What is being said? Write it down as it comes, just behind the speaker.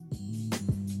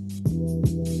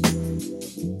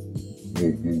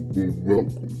Welcome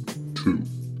to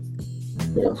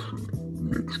Martian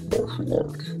Mixed Martial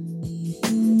Arts.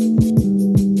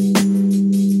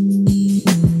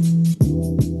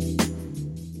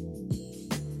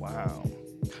 Wow.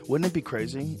 Wouldn't it be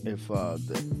crazy if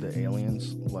the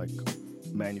aliens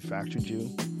manufactured you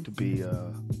to be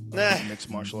a mixed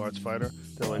martial arts fighter?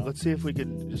 They're like, let's see if we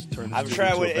could just turn this I'm dude sure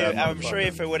into a bad I'm sure motherfucker."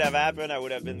 if it would have happened, I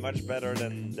would have been much better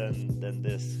than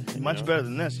this. Much better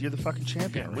than this. You're the fucking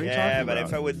champion. What are you Yeah, talking but about?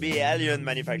 if I would be alien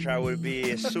manufacturer, I would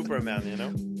be Superman.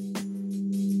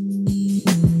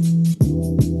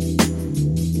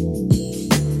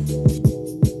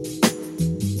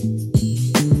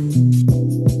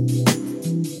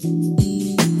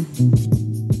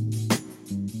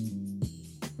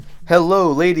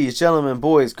 Hello, ladies, gentlemen,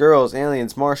 boys, girls,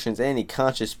 aliens, Martians, any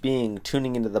conscious being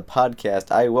tuning into the podcast.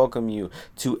 I welcome you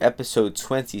to episode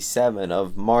 27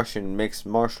 of Martian Mixed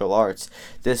Martial Arts.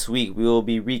 This week we will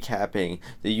be recapping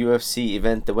the UFC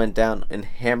event that went down in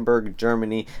Hamburg,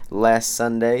 Germany last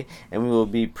Sunday, and we will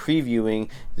be previewing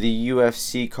the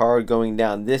UFC card going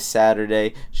down this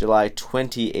Saturday, July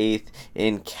 28th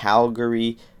in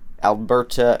Calgary,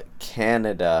 Alberta,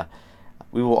 Canada.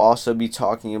 We will also be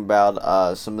talking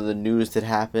about some of the news that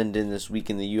happened in this week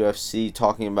in the UFC,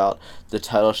 talking about the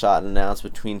title shot announced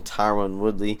between Tyron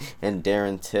Woodley and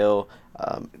Darren Till,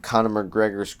 Conor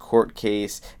McGregor's court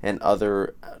case, and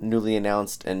other newly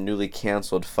announced and newly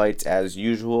canceled fights as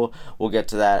usual. We'll get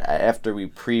to that after we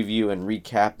preview and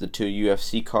recap the two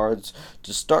UFC cards.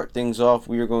 To start things off,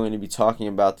 we are going to be talking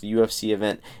about the UFC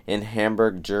event in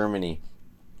Hamburg, Germany.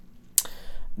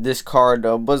 This card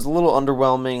was a little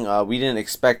underwhelming. We didn't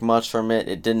expect much from it.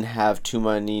 It didn't have too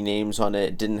many names on it.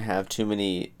 It didn't have too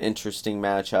many interesting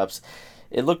matchups.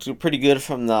 It looked pretty good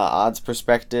from the odds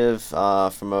perspective,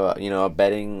 from a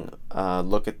betting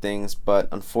look at things, but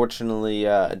unfortunately,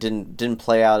 it didn't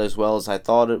play out as well as I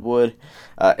thought it would.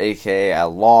 AKA, I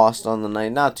lost on the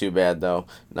night. Not too bad though.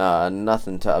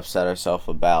 Nothing to upset ourselves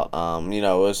about. It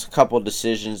was a couple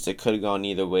decisions that could have gone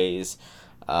either ways.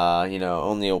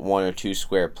 Only one or two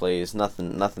square plays,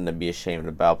 nothing to be ashamed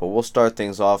about. But we'll start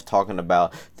things off talking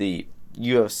about the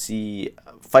UFC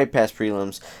Fight Pass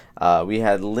prelims. We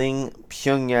had Ling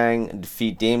Pyongyang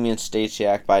defeat Damian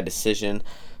Stasiak by decision,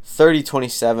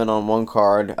 30-27 on one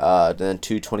card, then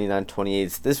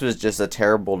 29-28. This was just a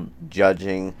terrible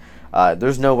judging.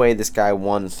 There's no way this guy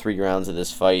won 3 rounds of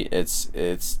this fight.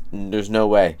 There's no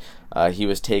way. He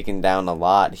was taken down a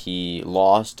lot. He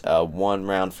lost 1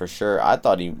 round for sure. I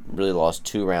thought he really lost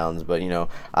 2 rounds, but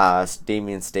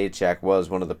Damian Stasiak was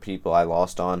one of the people I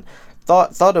lost on.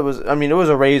 Thought it was. It was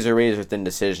a razor thin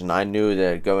decision. I knew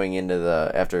that going into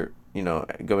the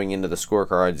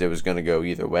scorecards, it was going to go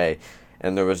either way,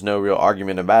 and there was no real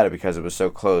argument about it because it was so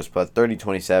close. But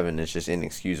 30-27 is just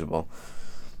inexcusable.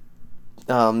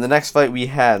 The next fight we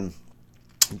had,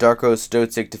 Darko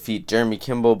Stosic defeat Jeremy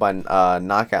Kimball by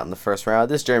knockout in the first round.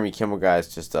 This Jeremy Kimball guy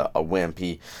is just a wimp.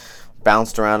 He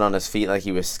bounced around on his feet like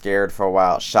he was scared for a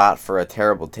while, shot for a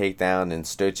terrible takedown, and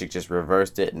Stosic just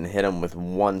reversed it and hit him with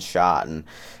one shot and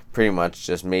pretty much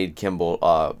just made Kimball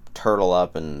turtle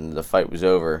up, and the fight was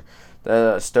over.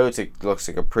 Stosic looks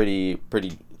like a pretty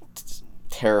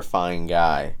terrifying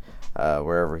guy.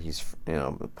 Wherever he's,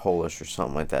 Polish or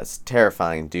something like that. It's a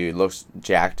terrifying dude. Looks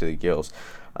jacked to the gills.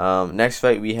 Next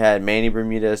fight, we had Manny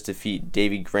Bermudez defeat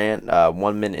Davy Grant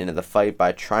 1 minute into the fight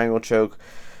by triangle choke.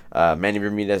 Manny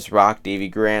Bermudez rocked Davy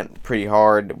Grant pretty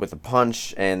hard with a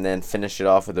punch and then finished it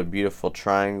off with a beautiful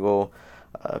triangle.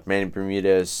 Manny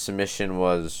Bermudez's submission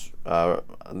was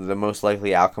the most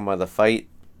likely outcome of the fight.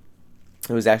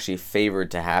 It was actually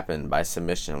favored to happen by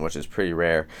submission, which is pretty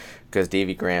rare because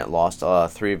Davy Grant lost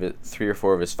 3 or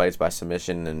 4 of his fights by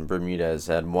submission, and Bermudez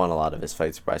had won a lot of his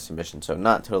fights by submission, so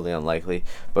not totally unlikely,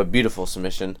 but beautiful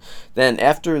submission. Then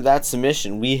after that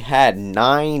submission, we had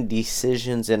 9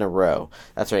 decisions in a row.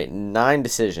 That's right, 9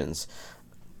 decisions.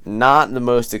 Not the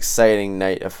most exciting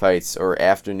night of fights or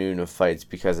afternoon of fights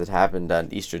because it happened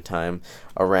at Eastern time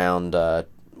around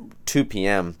 2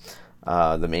 p.m.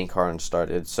 The main card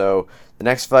started. So the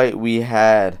next fight we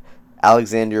had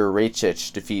Alexander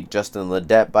Rakic defeat Justin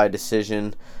Ledet by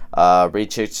decision.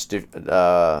 Rakic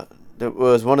it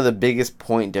was one of the biggest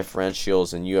point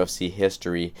differentials in UFC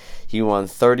history. He won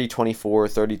 30-24,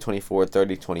 30-24,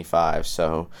 30-25.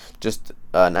 So just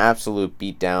an absolute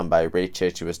beatdown by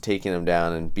Rakic. He was taking him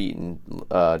down and beating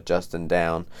Justin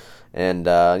down. And,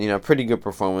 pretty good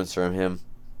performance from him.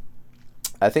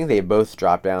 I think they both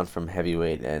dropped down from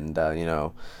heavyweight, and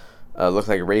looked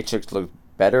like Rakic looked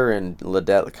better, and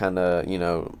Ledet kind of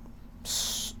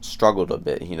struggled a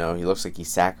bit. He looks like he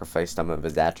sacrificed some of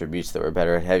his attributes that were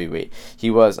better at heavyweight. He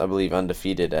was, I believe,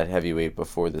 undefeated at heavyweight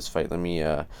before this fight. Let me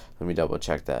double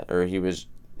check that. Or he was,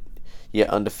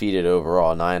 undefeated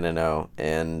overall, 9-0,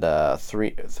 and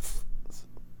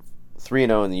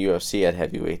 3-0 in the UFC at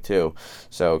heavyweight too.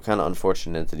 So kind of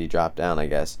unfortunate that he dropped down, I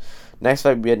guess. Next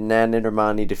fight, we had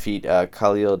Nirmani defeat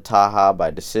Khalil Taha by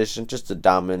decision. Just a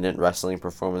dominant wrestling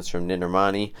performance from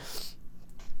Nirmani.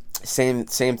 Same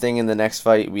thing in the next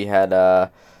fight. We had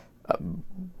Barlos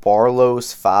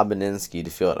Fabininski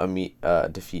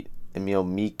defeat Emil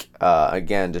Meek.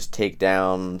 Again, just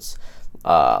takedowns.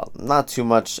 Not too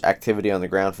much activity on the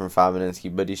ground from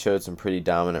Fabininski, but he showed some pretty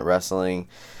dominant wrestling.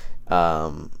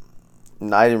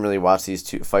 I didn't really watch these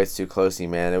two fights too closely,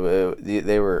 man.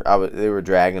 They were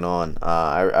dragging on.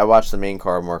 I watched the main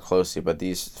card more closely, but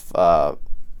these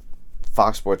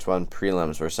Fox Sports 1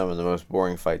 prelims were some of the most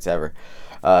boring fights ever.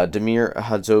 Damir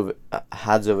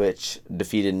Hadzovic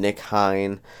defeated Nick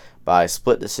Hein by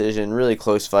split decision. Really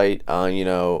close fight.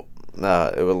 It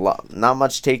was not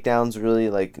much takedowns really.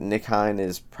 Like, Nick Hein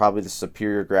is probably the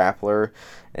superior grappler,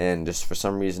 and just for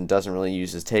some reason doesn't really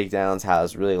use his takedowns.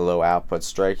 Has really low output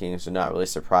striking, so not really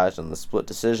surprised on the split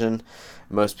decision.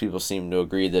 Most people seem to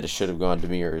agree that it should have gone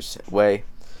Damir's way.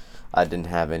 I didn't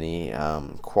have any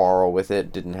quarrel with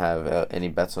it. Didn't have any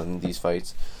bets on these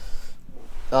fights.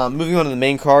 Moving on to the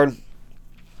main card.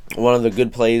 One of the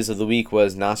good plays of the week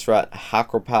was Nasrat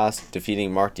Hakropas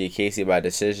defeating Mark Diakese by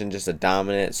decision. Just a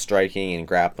dominant striking and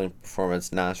grappling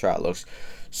performance. Nasrat looks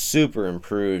super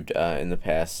improved in the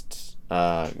past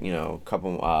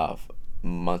couple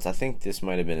months. I think this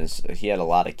might have been he had a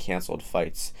lot of canceled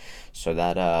fights, so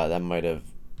that might have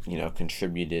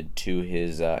contributed to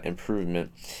his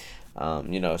improvement.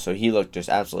 So he looked just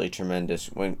absolutely tremendous.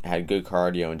 Had good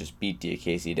cardio and just beat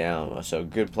Diakese down. So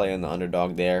good play on the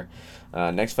underdog there.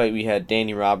 Next fight we had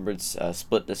Danny Roberts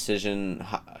split decision.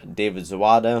 David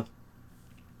Zawada.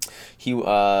 He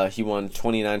won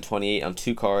 29-28 on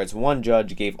 2 cards. One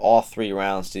judge gave all 3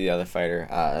 rounds to the other fighter.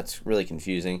 That's really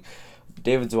confusing.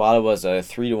 David Zawada was a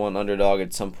 3-1 underdog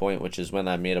at some point, which is when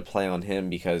I made a play on him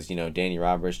because Danny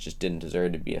Roberts just didn't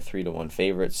deserve to be a 3-1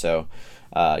 favorite. So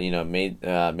made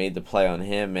the play on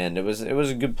him, and it was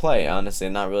a good play. Honestly,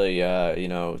 not really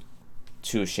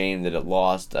too ashamed that it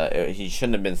lost. He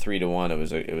shouldn't have been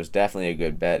 3-1. It was definitely a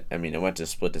good bet. I mean, it went to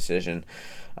split decision.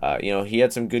 He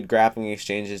had some good grappling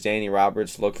exchanges. Danny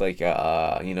Roberts looked like he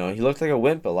looked like a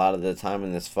wimp a lot of the time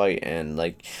in this fight, and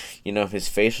his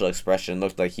facial expression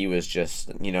looked like he was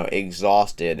just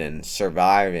exhausted and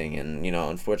surviving, and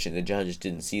unfortunately the judges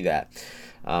didn't see that.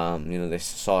 They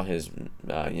saw his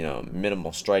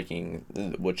minimal striking,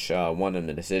 which won him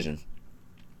the decision.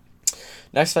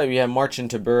 Next fight, we have Marcin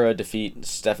Tybura defeat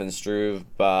Stefan Struve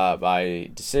by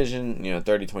decision,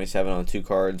 30-27 on 2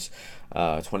 cards,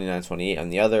 29-28 on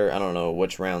the other. I don't know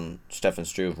which round Stefan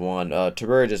Struve won.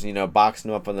 Tybura just, boxed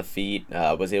him up on the feet,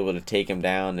 was able to take him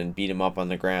down and beat him up on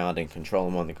the ground and control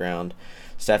him on the ground.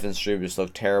 Stefan Struve just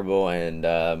looked terrible, and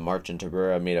Marcin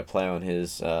Tybura made a play on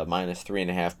his minus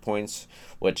 3.5 points,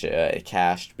 which it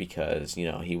cashed because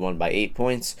he won by 8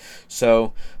 points.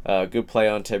 So good play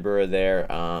on Tybura there.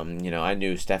 I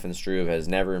knew Stefan Struve has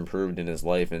never improved in his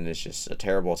life and is just a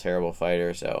terrible, terrible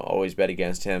fighter. So always bet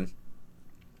against him.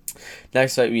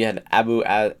 Next fight, we had Abu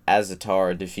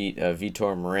Azaitar defeat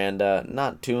Vitor Miranda.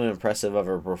 Not too impressive of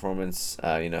a performance.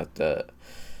 The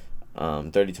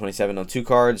 30-27 on 2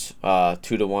 cards,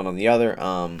 2-1 on the other.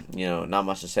 Not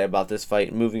much to say about this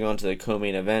fight. Moving on to the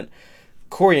co-main event,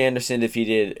 Corey Anderson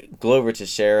defeated Glover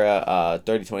Teixeira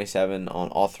 30-27 on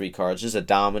all 3 cards. Just a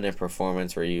dominant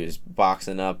performance where he was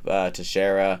boxing up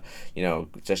Teixeira.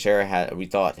 Teixeira we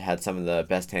thought had some of the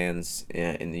best hands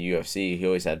in the UFC. He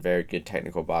always had very good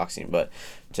technical boxing, but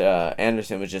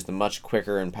Anderson was just a much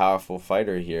quicker and powerful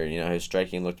fighter here. His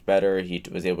striking looked better. He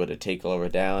was able to take Glover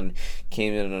down,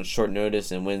 came in on short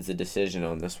notice, and wins the decision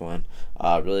on this one.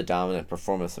 Really dominant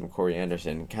performance from Corey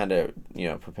Anderson. Kind of,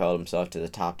 propelled himself to the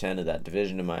top 10 of that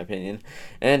division, in my opinion.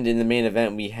 And in the main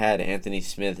event, we had Anthony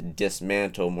Smith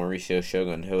dismantle Mauricio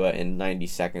Shogun Rua in 90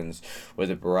 seconds with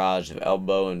a barrage of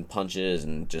elbow and punches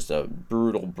and just a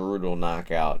brutal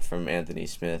knockout from Anthony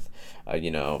Smith.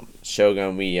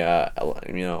 Shogun, a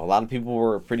lot of people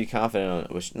were pretty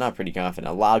confident, not pretty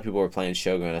confident, a lot of people were playing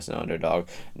Shogun as an underdog.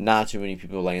 Not too many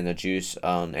people laying the juice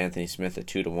on Anthony Smith at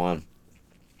 2-1.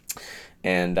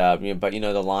 And but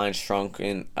the line shrunk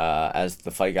in as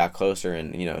the fight got closer,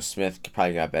 and Smith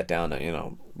probably got bet down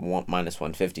to minus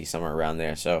 150, somewhere around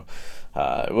there. So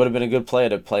it would have been a good play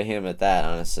to play him at that,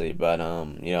 honestly. But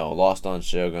lost on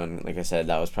Shogun. Like I said,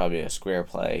 that was probably a square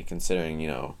play considering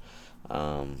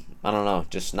I don't know,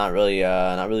 just not really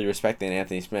respecting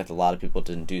Anthony Smith. A lot of people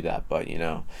didn't do that, but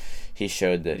he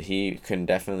showed that he can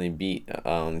definitely beat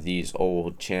these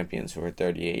old champions who are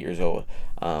 38 years old,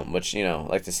 which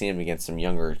like to see him against some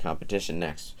younger competition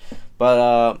next.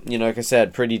 But like I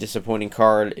said, pretty disappointing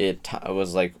card. It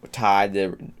was like tied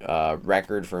the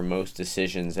record for most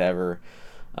decisions ever.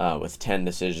 With 10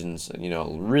 decisions,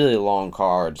 really long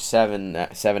card,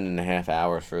 7.5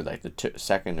 hours for like the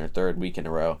second or third week in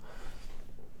a row.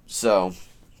 So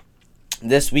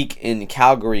this week in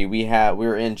Calgary,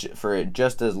 we're in for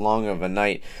just as long of a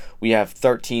night. We have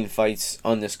 13 fights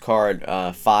on this card,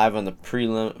 5 on the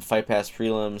Fight Pass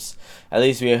prelims. At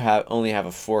least we only have a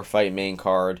 4-fight main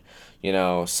card.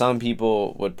 Some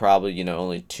people would probably,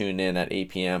 only tune in at 8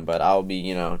 p.m., but I'll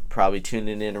be, probably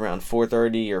tuning in around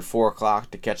 4:30 or 4 o'clock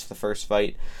to catch the first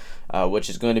fight, which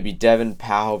is going to be Devin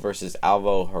Powell versus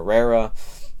Alvo Herrera.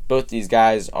 Both these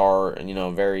guys are,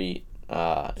 very,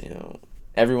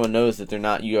 everyone knows that they're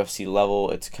not UFC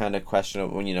level. It's kind of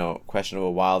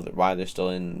questionable why they're still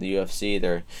in the UFC.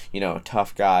 They're,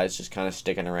 tough guys just kind of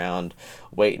sticking around,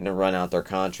 waiting to run out their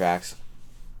contracts.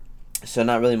 So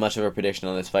not really much of a prediction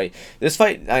on this fight. This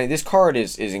card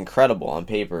is incredible on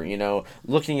paper.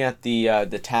 Looking at the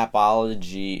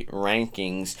Tapology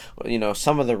rankings,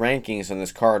 some of the rankings on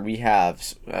this card we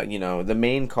have, the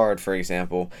main card, for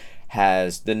example,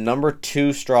 has the number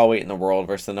 2 strawweight in the world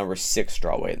versus the number 6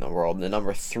 strawweight in the world, the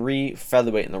number 3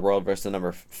 featherweight in the world versus the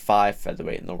number 5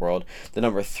 featherweight in the world, the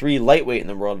number 3 lightweight in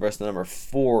the world versus the number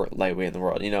 4 lightweight in the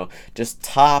world. Just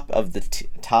top of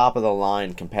the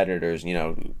line competitors.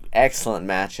 Excellent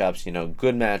matchups.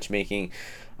 Good matchmaking.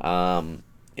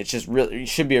 It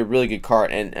should be a really good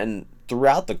card, and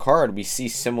throughout the card we see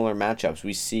similar matchups.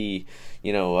 We see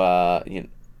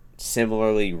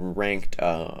similarly ranked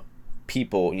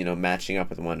people, matching up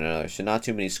with one another. So not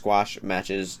too many squash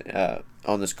matches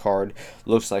on this card.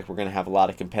 Looks like we're going to have a lot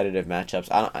of competitive matchups.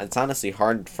 It's honestly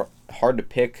hard to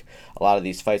pick a lot of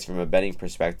these fights from a betting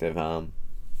perspective.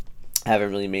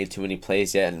 Haven't really made too many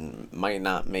plays yet, and might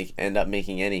not end up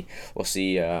making any. We'll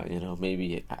see.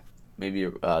 Maybe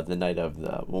the night of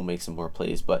we'll make some more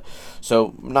plays. But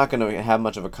so I'm not going to have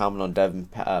much of a comment on Devin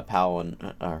Powell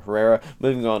and Herrera.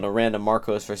 Moving on to Randa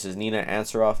Markos versus Nina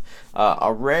Ansaroff.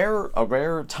 A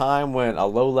rare time when a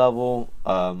low level,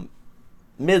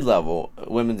 mid level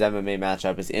women's MMA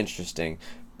matchup is interesting.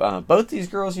 Both these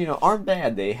girls, aren't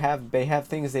bad. They have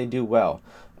things they do well.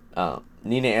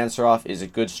 Nina Ansaroff is a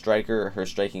good striker. Her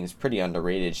striking is pretty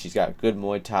underrated. She's got good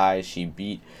Muay Thai. She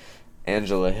beat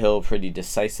Angela Hill pretty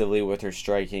decisively with her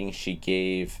striking. She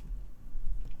gave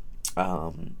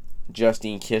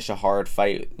Justine Kish a hard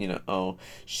fight.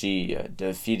 She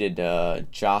defeated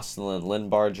Jocelyn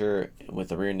Lindbarger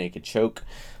with a rear naked choke.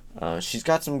 She's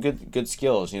got some good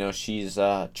skills. She's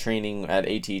training at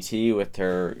ATT with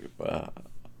her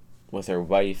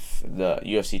wife, the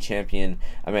UFC champion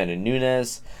Amanda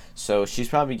Nunes. So she's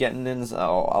probably getting in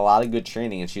a lot of good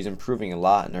training, and she's improving a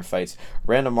lot in her fights.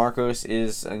 Randa Markos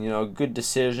is a good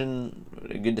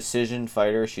decision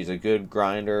fighter. She's a good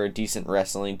grinder, decent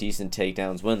wrestling, decent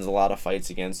takedowns, wins a lot of fights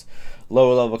against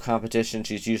lower level competition.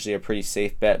 She's usually a pretty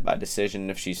safe bet by decision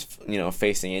if she's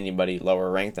facing anybody lower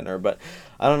ranked than her. But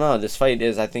I don't know. This fight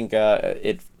is, I think,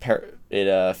 it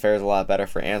fares a lot better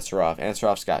for Ansaroff.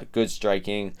 Ansaroff's got good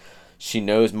striking. She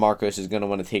knows Markos is going to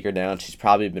want to take her down. She's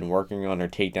probably been working on her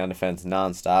takedown defense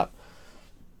nonstop.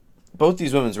 Both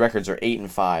these women's records are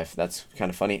 8-5. That's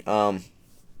kind of funny.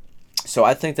 So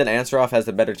I think that Ansaroff has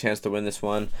the better chance to win this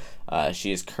one.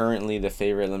 She is currently the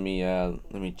favorite. Let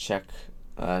me check.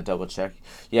 Double check.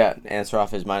 Yeah,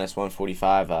 Ansaroff is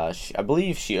 -145. I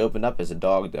believe she opened up as a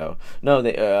dog though. No,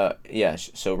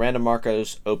 so Randa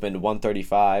Markos opened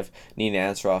 135. Nina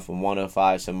Ansaroff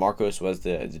 105. So Markos was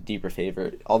the deeper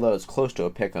favorite, although it's close to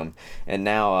a pick'em. And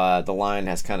now the line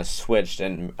has kind of switched,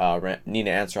 and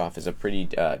Nina Ansaroff is a pretty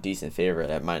decent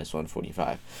favorite at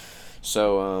 -145.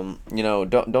 So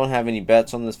don't have any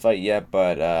bets on this fight yet,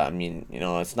 but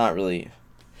it's not really.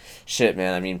 Shit,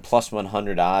 man. Plus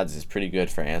 100 odds is pretty good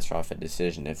for Ansaroff at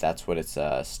decision, if that's what it's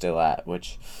still at,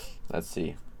 which, let's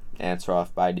see.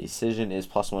 Ansaroff by decision is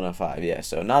plus 105. Yeah,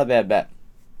 so not a bad bet.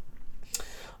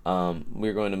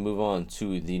 We're going to move on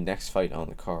to the next fight on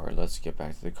the card. Let's get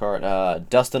back to the card.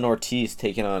 Dustin Ortiz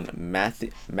taking on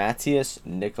Matheus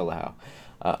Nicolau.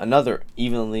 Another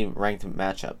evenly ranked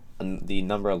matchup. The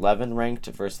number 11 ranked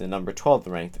versus the number 12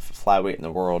 ranked flyweight in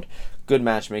the world. Good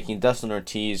matchmaking. Dustin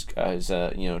Ortiz is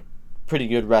pretty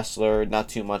good wrestler, not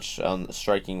too much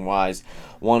striking wise.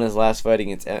 Won his last fight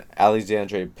against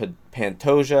Alexandre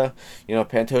Pantoja.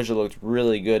 Pantoja looked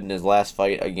really good in his last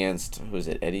fight against, who was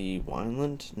it, Eddie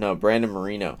Wineland? No, Brandon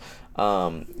Moreno.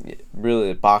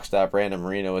 Really boxed out Brandon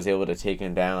Moreno, was able to take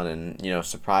him down and,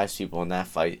 surprise people in that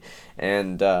fight.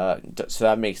 And so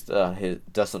that makes his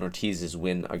Dustin Ortiz's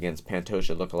win against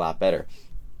Pantoja look a lot better.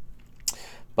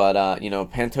 But,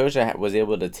 Pantoja was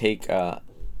able to take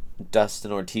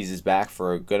Dustin Ortiz's back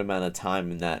for a good amount of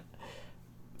time in that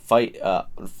fight.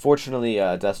 Unfortunately,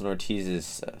 Dustin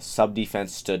Ortiz's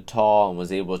sub-defense stood tall and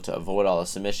was able to avoid all the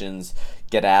submissions,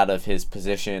 get out of his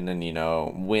position, and,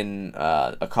 win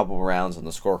a couple rounds on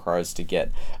the scorecards to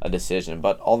get a decision.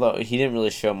 But although he didn't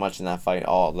really show much in that fight,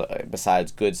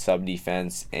 besides good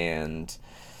sub-defense and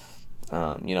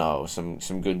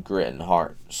some good grit and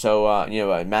heart. So,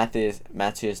 Matheus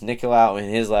Nicolau in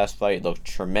his last fight looked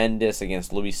tremendous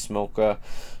against Louis Smolka,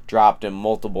 dropped him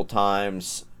multiple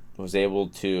times, was able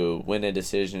to win a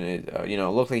decision. It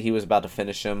looked like he was about to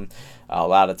finish him a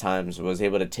lot of times, was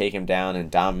able to take him down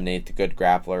and dominate the good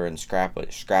grappler and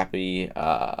scrappy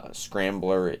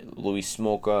scrambler Louis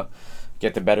Smolka,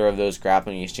 get the better of those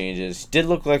grappling exchanges. Did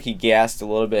look like he gassed a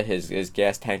little bit. His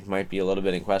gas tank might be a little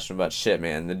bit in question, but shit,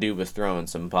 man, the dude was throwing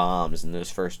some bombs in those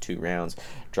first 2 rounds,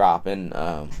 dropping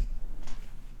the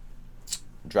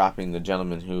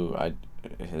gentleman who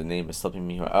his name is slipping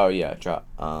me. Oh yeah,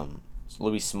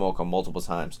 Louis Smolka multiple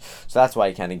times. So that's why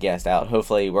he kind of gassed out.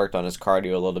 Hopefully he worked on his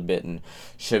cardio a little bit and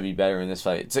should be better in this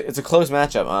fight. It's a close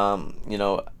matchup.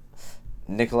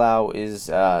 Nicolau is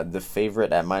the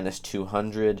favorite at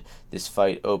 -200. This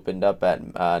fight opened up at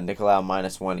Nicolau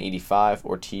 -185,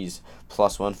 Ortiz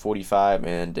 +145,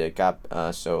 and it got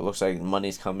so it looks like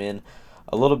money's come in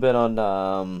a little bit on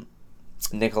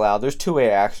Nicolau. There's two-way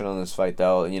action on this fight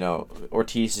though.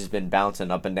 Ortiz has been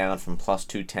bouncing up and down from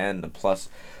 +210 to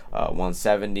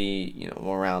 +170.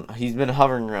 He's been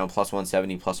hovering around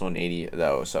 +170, +180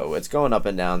 though. So it's going up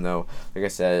and down though. Like I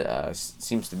said,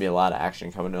 seems to be a lot of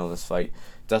action coming in on this fight.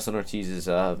 Dustin Ortiz is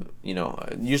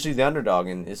usually the underdog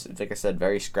and is, like I said,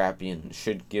 very scrappy and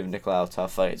should give Nicolau a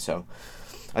tough fight. So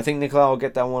I think Nicolau will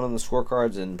get that one on the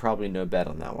scorecards and probably no bet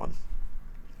on that one.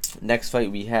 Next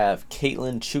fight we have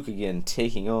Katlyn Chookagian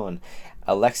taking on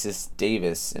Alexis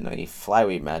Davis in a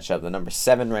flyweight matchup. The number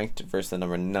 7 ranked versus the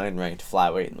number 9 ranked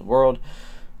flyweight in the world.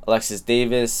 Alexis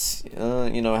Davis,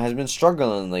 has been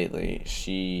struggling lately.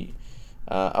 She,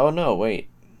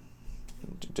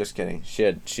 just kidding. She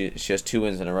has 2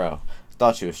 wins in a row.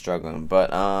 Thought she was struggling,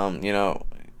 but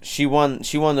she won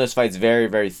those fights very,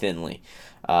 very thinly.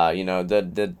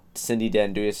 The Cindy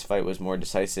Danduis fight was more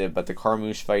decisive, but the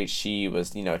Carmouche fight, she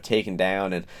was, taken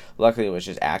down and luckily was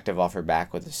just active off her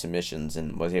back with the submissions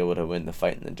and was able to win the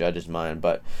fight in the judge's mind.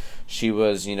 But she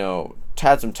was,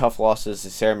 had some tough losses to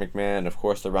Sarah McMahon. Of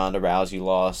course, the Ronda Rousey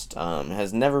lost.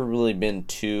 Has never really been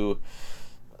too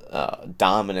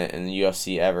dominant in the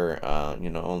UFC ever.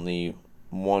 Only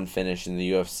one finish in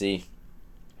the UFC.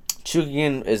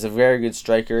 Chookagian is a very good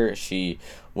striker. She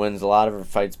wins a lot of her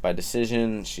fights by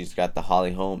decision. She's got the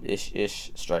Holly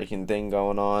Holm-ish striking thing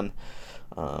going on.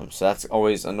 So that's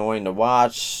always annoying to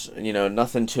watch.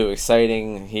 Nothing too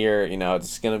exciting here.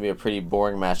 It's going to be a pretty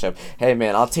boring matchup. Hey,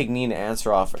 man, I'll take Nina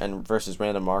Ansaroff versus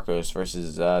Randa Marcos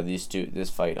versus this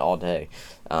fight all day.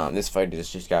 This fight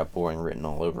has just got boring written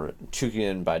all over it.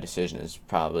 Chookagian by decision is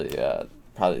probably a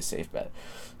safe bet.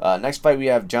 Next fight we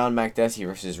have John Makdessi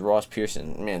versus Ross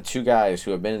Pearson. Man, 2 guys who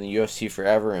have been in the UFC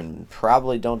forever and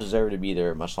probably don't deserve to be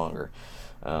there much longer.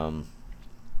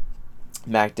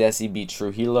 Makdessi beat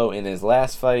Trujillo in his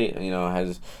last fight.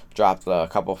 Has dropped a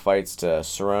couple fights to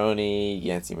Cerrone,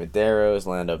 Yancy Medeiros,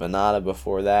 Lando Venata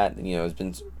before that. Has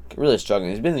been really struggling.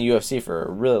 He's been in the UFC for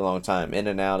a really long time, in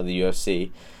and out of the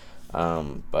UFC.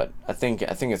 But I think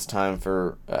it's time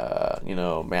for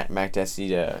Makdessi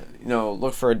to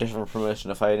look for a different promotion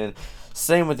to fight in.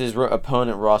 Same with his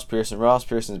opponent Ross Pearson. Ross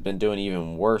Pearson's been doing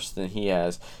even worse than he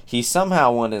has. He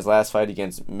somehow won his last fight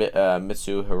against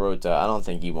Mitsu Hirota. I don't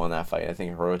think he won that fight. I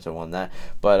think Hirota won that.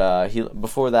 But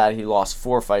before that he lost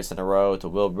 4 fights in a row to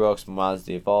Will Brooks,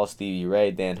 Masvidal, Stevie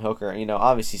Ray, Dan Hooker.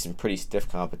 Obviously some pretty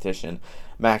stiff competition.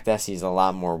 Makdessi's a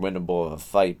lot more winnable of a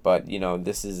fight, but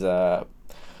this is 2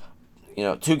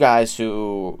 guys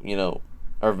who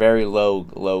are very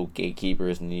low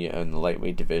gatekeepers in the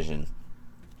lightweight division.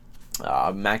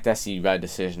 Makdessi by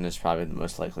decision is probably the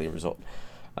most likely result.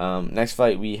 Next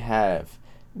fight we have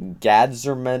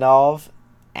Gadzhimagomedov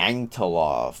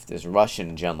Antalov, this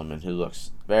Russian gentleman who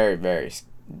looks very, very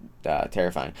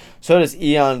terrifying. So does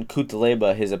Ion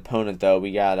Cutelaba, his opponent, though.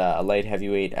 We got a light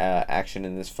heavyweight action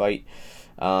in this fight.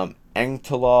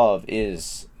 Antalov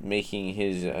is making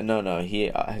his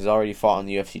he has already fought in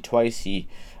the UFC twice. He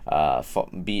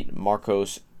beat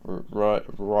Marcos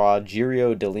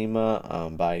Rogerio de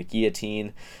Lima by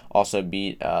guillotine. Also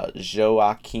beat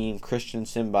Joaquin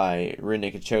Christensen by rear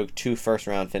naked choke. 2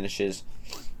 first-round finishes.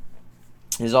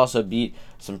 He's also beat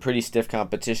some pretty stiff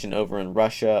competition over in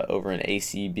Russia, over in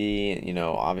ACB.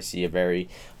 Obviously a very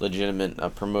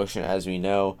legitimate promotion, as we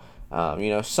know.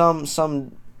 Some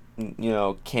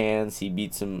cans. He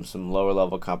beat some lower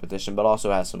level competition, but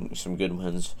also has some good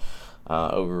wins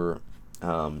over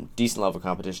decent level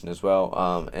competition as well.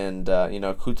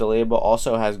 Cutelaba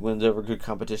also has wins over good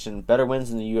competition, better wins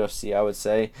in the UFC, I would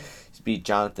say. He's beat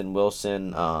Jonathan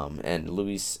Wilson and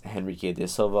Luis Henrique de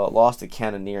Silva. Lost to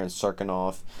Cannonier and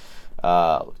Serkinov.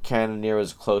 Cannonier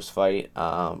was a close fight.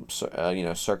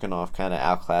 Serkinov kind of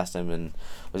outclassed him and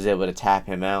was able to tap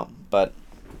him out. But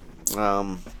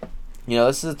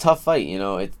this is a tough fight.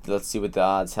 Let's see what the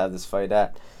odds have this fight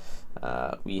at.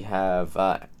 We have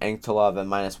Anktilov at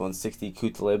 -160,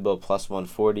 Cutelaba plus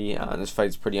 140. This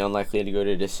fight's pretty unlikely to go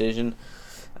to decision.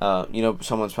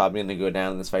 Someone's probably going to go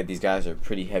down in this fight. These guys are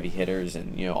pretty heavy hitters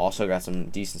and, also got some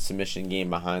decent submission game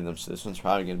behind them. So this one's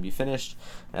probably going to be finished.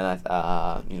 And,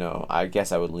 I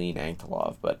guess I would lean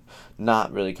Anktilov, but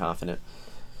not really confident.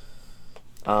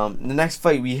 The next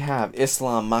fight we have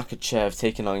Islam Makhachev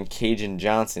taking on Kajan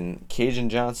Johnson. Kajan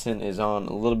Johnson is on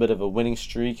a little bit of a winning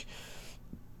streak.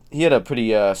 He had a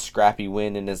pretty scrappy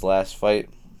win in his last fight.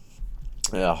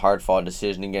 A hard-fought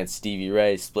decision against Stevie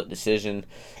Ray, split decision.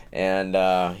 And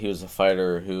he was a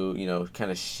fighter who,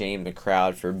 kind of shamed the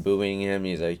crowd for booing him.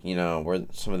 He's like, we're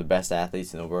some of the best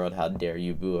athletes in the world. How dare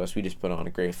you boo us? We just put on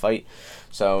a great fight.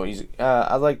 So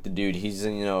I like the dude. He's,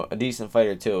 a decent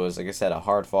fighter too. It was, like I said, a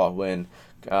hard-fought win.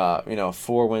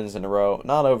 4 wins in a row.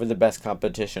 Not over the best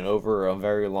competition. Over a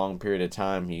very long period of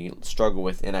time, he struggled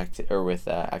with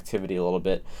activity a little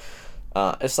bit.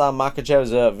 Islam Makhachev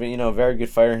is a very good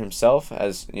fighter himself.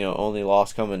 Has only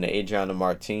lost coming to Adriano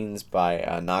Martins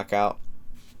by knockout.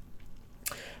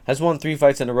 Has won 3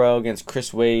 fights in a row against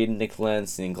Chris Wade, Nick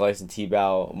Lentz, and Gleison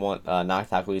Tibau.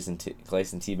 Knocked out Gleison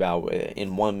Tibau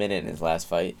in 1 minute in his last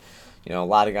fight. A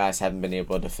lot of guys haven't been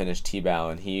able to finish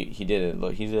Tibau, and he did it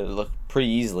look pretty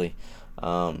easily.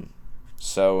 I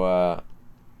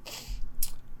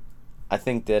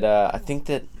think that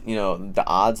the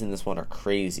odds in this one are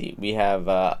crazy. We have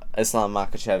Islam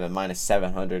Makhachev at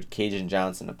 -700, Kajan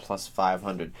Johnson at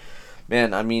 +500.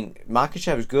 Man, I mean,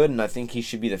 Makhachev is good, and I think he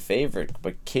should be the favorite,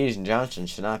 but Kajan Johnson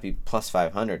should not be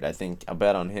 +500. I think a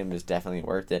bet on him is definitely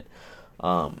worth it.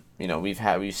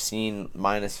 We've seen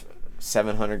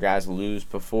 -700 guys lose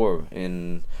before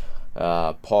in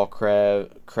Paul Craig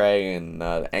and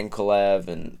Ankalev,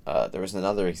 and there was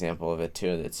another example of it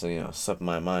too that's slipped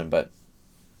my mind. But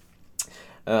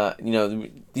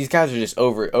these guys are just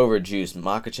over juiced.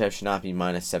 Makhachev should not be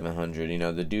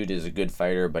 -700. The dude is a good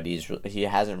fighter, but he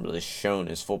hasn't really shown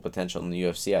his full potential in the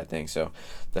UFC, I think. So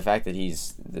the fact that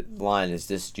the line is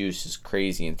this juice is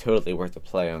crazy and totally worth the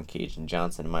play on Kajan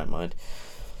Johnson in my mind.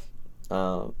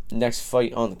 Next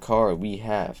fight on the card we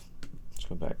have. Let's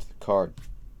go back to the card.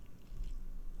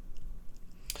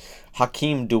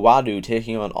 Hakeem Dawodu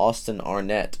taking on Austin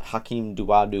Arnett. Hakeem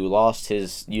Dawodu lost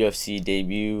his UFC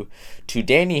debut to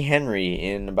Danny Henry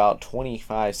in about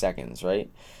 25 seconds, right?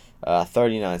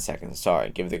 39 seconds,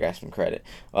 sorry, give the guy some credit.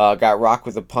 Got rocked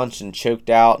with a punch and choked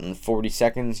out in 40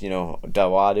 seconds.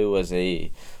 Dawodu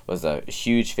was a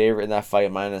huge favorite in that fight,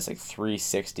 minus like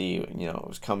 360.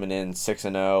 Was coming in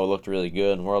 6-0, looked really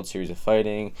good in World Series of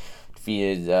Fighting.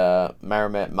 Defeated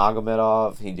Maramet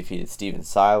Magomedov. He defeated Steven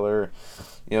Seiler.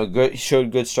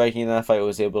 Showed good striking in that fight.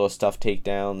 Was able to stuff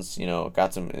takedowns.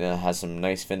 Got some has some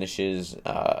nice finishes.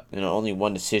 Only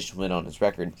 1 decision win on his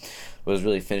record. Was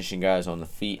really finishing guys on the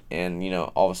feet, and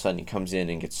all of a sudden he comes in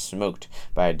and gets smoked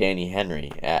by Danny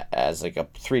Henry as like a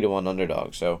 3-1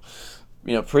 underdog. So,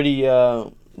 pretty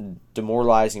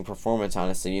demoralizing performance,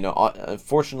 honestly.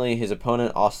 Unfortunately, his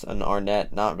opponent Austin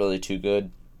Arnett not really too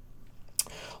good.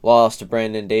 Lost to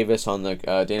Brandon Davis on the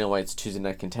Dana White's Tuesday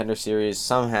Night Contender Series.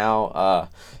 Somehow,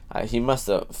 he must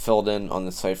have filled in on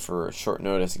this fight for short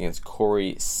notice against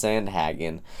Corey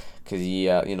Sandhagen, because he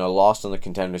lost on the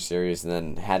Contender Series and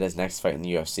then had his next fight in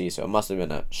the UFC. So it must have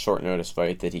been a short notice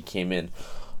fight that he came in,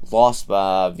 lost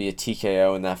via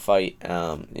TKO in that fight.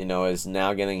 Is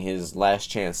now getting his last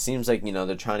chance. Seems like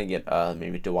they're trying to get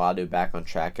maybe Dawodu back on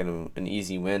track and an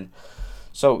easy win.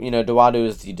 So, Dawodu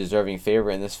is the deserving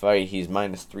favorite in this fight. He's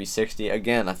 -360.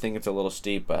 Again, I think it's a little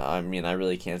steep, but I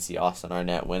really can't see Austin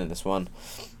Arnett winning this one.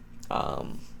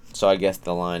 So I guess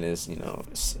the line is,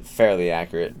 fairly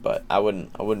accurate, but I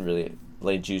wouldn't really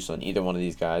lay juice on either one of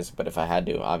these guys, but if I had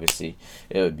to, obviously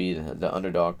it would be the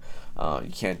underdog.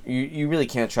 You really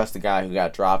can't trust the guy who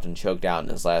got dropped and choked out in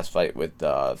his last fight with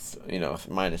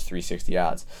minus 360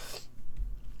 odds.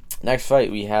 Next fight,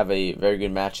 we have a very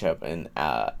good matchup, and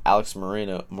Alex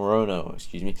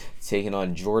Morono, taking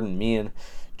on Jordan Meehan.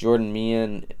 Jordan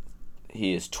Meehan,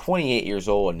 he is 28 years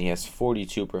old, and he has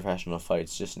 42 professional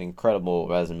fights. Just an incredible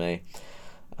resume.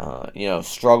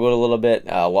 Struggled a little bit,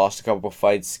 lost a couple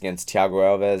fights against Thiago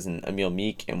Alves and Emil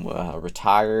Meek, and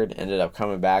retired. Ended up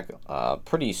coming back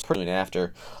pretty soon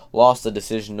after. Lost the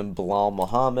decision to Bilal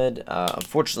Muhammad.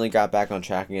 Unfortunately, got back on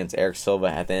track against Eric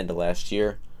Silva at the end of last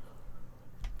year.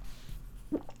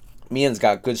 Meehan's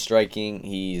got good striking.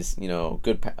 He's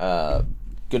good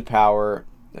power,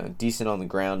 decent on the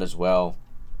ground as well.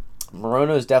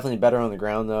 Morono is definitely better on the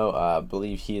ground though. I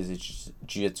believe he is a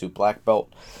jiu-jitsu black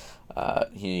belt.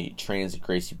 He trains at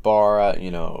Gracie Barra,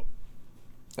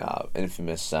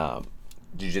 infamous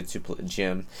jiu-jitsu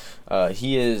gym.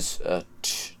 He is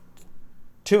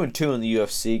 2-2 in the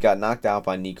UFC. Got knocked out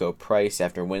by Nico Price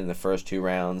after winning the first 2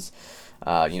 rounds.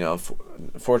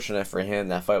 Fortunate for him,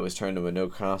 that fight was turned to a no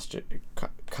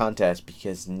contest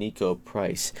because Nico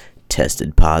Price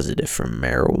tested positive for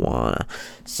marijuana.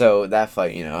 So that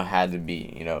fight, had to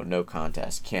be, no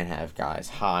contest. Can't have guys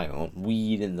high on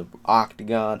weed in the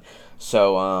octagon.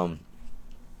 So,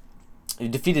 he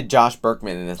defeated Josh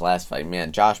Berkman in his last fight.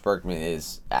 Man, Josh Berkman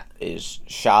is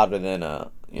shorter than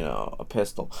a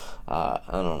pistol. I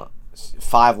don't know.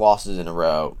 5 losses in a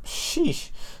row. Sheesh.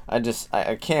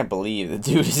 I can't believe the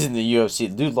dude is in the UFC.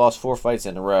 The dude lost 4 fights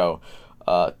in a row.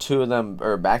 2 of them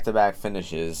are back-to-back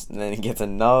finishes, and then he gets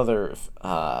another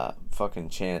fucking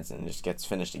chance and just gets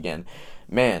finished again.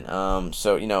 Man,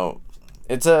 so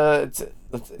it's a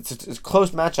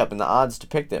close matchup, and the odds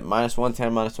depict it.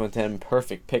 -110,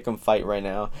 perfect pick'em fight right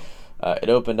now. It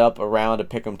opened up around a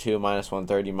pick'em 2,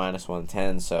 -130,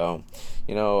 -110. So,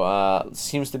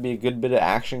 seems to be a good bit of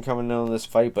action coming in on this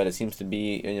fight, but it seems to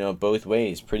be, both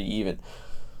ways, pretty even.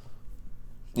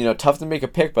 Tough to make a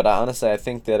pick, but honestly, I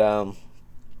think that,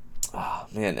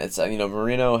 it's,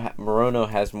 Morono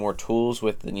has more tools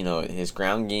with, his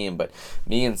ground game, but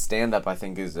Meehan's stand-up, I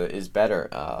think, is better.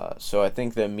 So I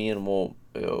think that Meehan will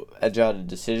edge out a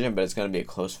decision, but it's going to be a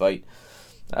close fight.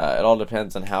 It all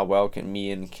depends on how well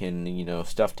Meehan can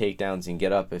stuff takedowns and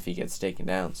get up if he gets taken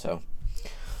down. So,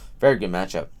 very good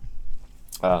matchup.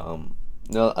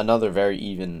 Another very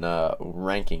even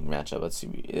ranking matchup. Let's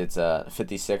see. It's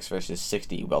 56 versus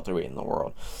 60 welterweight in the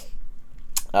world.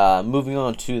 Moving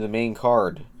on to the main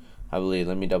card, I believe.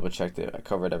 Let me double check that I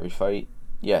covered every fight.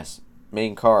 Yes,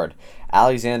 main card.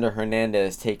 Alexander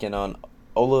Hernandez taking on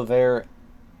Oliver.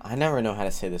 I never know how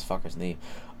to say this fucker's name.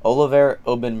 Olivier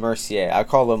Aubin-Mercier. I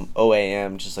call him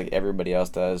OAM just like everybody else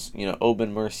does.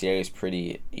 Aubin-Mercier is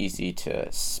pretty easy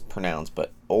to pronounce,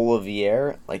 but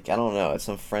Olivier, I don't know. It's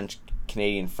some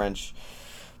Canadian French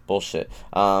bullshit.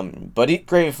 But he's a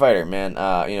great fighter, man.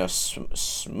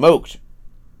 Smoked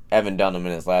Evan Dunham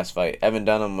in his last fight. Evan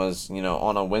Dunham was,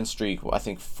 on a win streak, I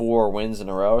think 4 wins in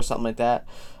a row or something like that.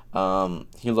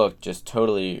 He looked just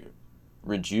totally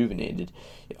rejuvenated.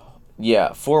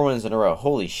 Yeah, 4 wins in a row.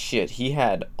 Holy shit. He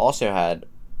also had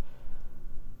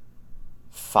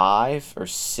 5 or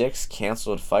 6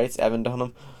 canceled fights, Evan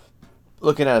Dunham.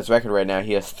 Looking at his record right now,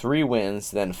 he has 3 wins,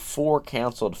 then 4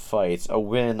 canceled fights, a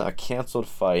win, a canceled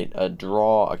fight, a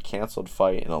draw, a canceled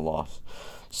fight, and a loss.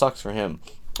 Sucks for him.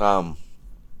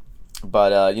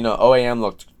 But OAM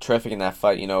looked terrific in that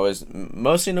fight. Is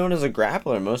mostly known as a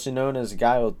grappler, mostly known as a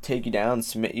guy who will take you down,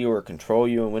 submit you, or control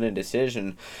you and win a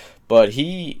decision. But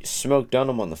he smoked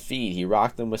Dunham on the feet. He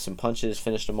rocked him with some punches,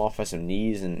 finished him off with some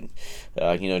knees, and,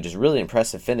 just really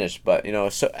impressive finish. But,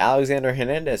 so Alexander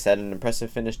Hernandez had an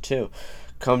impressive finish too.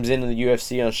 Comes into the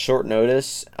UFC on short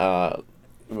notice,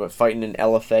 fighting in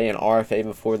LFA and RFA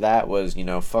before that was,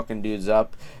 fucking dudes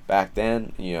up back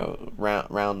then, a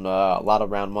lot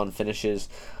of round 1 finishes.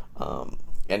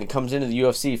 And he comes into the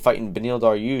UFC fighting Beneil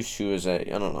Dariush, who is it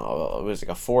was like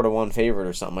a 4-1 favorite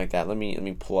or something like that. Let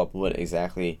me pull up what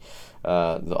exactly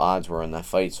the odds were in that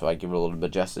fight, so I give it a little bit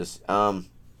of justice.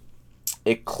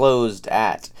 It closed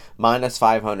at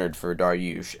 -500 for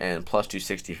Dariush and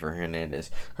 +260 for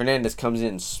Hernandez. Hernandez comes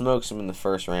in, smokes him in the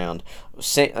first round.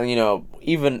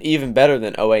 Even better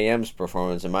than OAM's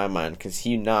performance in my mind, because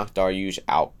he knocked Dariush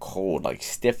out cold, like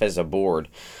stiff as a board.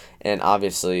 And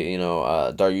obviously,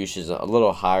 Dariush is a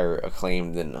little higher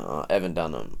acclaimed than Evan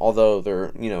Dunham, although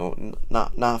they're,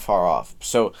 not far off.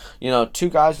 So, two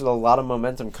guys with a lot of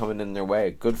momentum coming in their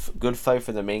way. Good fight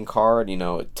for the main card,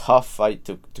 a tough fight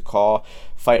to call.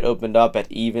 Fight opened up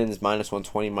at evens,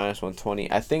 -120, -120.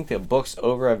 I think the books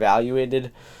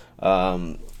over-evaluated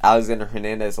Alexander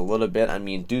Hernandez a little bit. I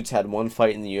mean, dude's had one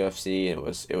fight in the UFC. It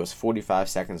was 45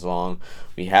 seconds long.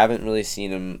 We haven't really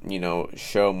seen him,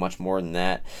 show much more than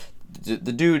that.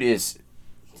 The dude is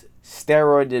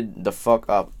steroided the fuck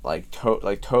up,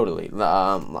 totally.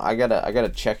 I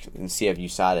gotta check and see if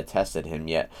USADA tested him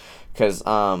yet, because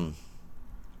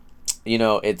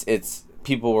it's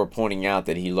people were pointing out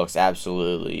that he looks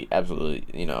absolutely,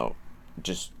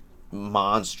 just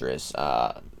monstrous.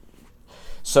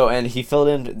 So, and he filled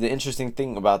in. The interesting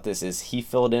thing about this is he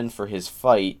filled in for his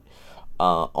fight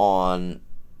on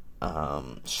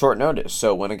short notice.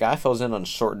 So when a guy fills in on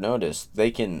short notice,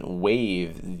 they can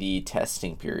waive the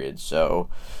testing period. So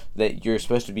that you're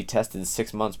supposed to be tested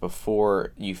 6 months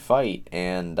before you fight,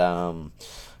 and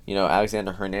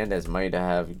Alexander Hernandez might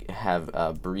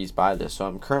have breezed by this. So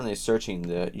I'm currently searching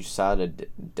the USADA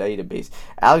database.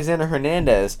 Alexander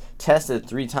Hernandez tested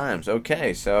 3 times.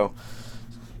 Okay, so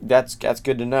that's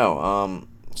good to know.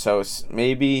 So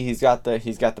maybe he's got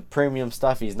the premium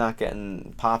stuff. He's not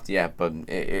getting popped yet, but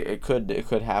it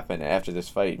could happen after this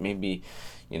fight. Maybe,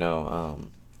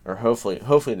 or hopefully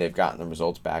they've gotten the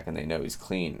results back and they know he's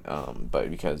clean.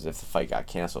 But because if the fight got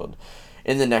canceled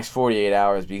in the next 48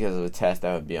 hours because of a test,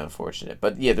 that would be unfortunate.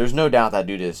 But yeah, there's no doubt that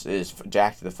dude is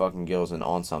jacked to the fucking gills and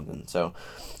on something. So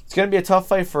it's gonna be a tough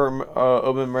fight for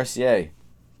Aubin Mercier.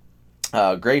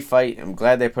 Great fight. I'm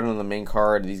glad they put it on the main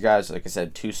card. These guys, like I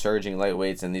said, 2 surging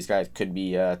lightweights, and these guys could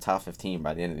be top 15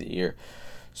 by the end of the year.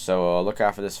 So look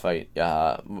out for this fight.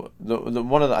 I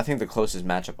think the closest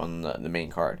matchup on the main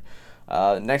card.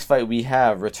 Next fight we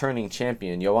have returning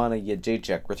champion Joanna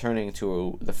Jędrzejczyk, returning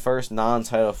to the first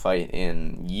non-title fight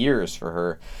in years for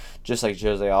her, just like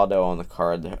Jose Aldo on the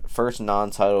card. The first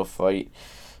non-title fight.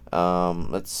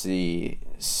 Let's see,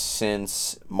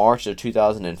 since March of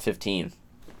 2015.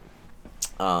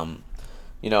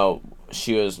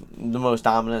 She was the most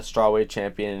dominant strawweight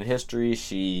champion in history.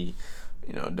 She,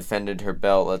 defended her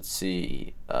belt,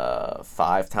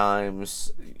 5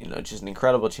 times. Just an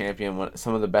incredible champion.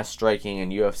 Some of the best striking in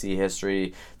UFC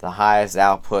history. The highest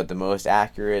output, the most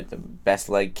accurate, the best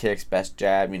leg kicks, best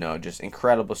jab. Just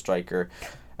incredible striker.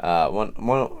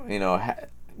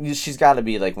 She's got to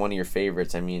be like one of your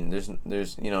favorites. I mean,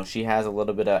 there's she has a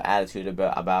little bit of attitude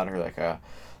about her, like a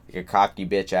cocky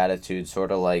bitch attitude,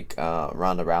 sort of like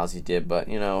Ronda Rousey did, but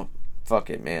fuck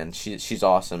it, man. She's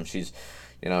awesome. She's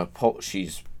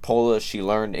she's Polish. She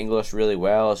learned English really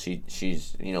well.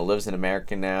 She's lives in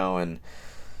America now, and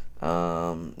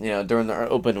during the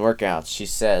open workouts, she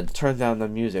said, "Turn down the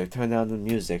music. Turn down the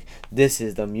music. This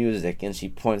is the music." And she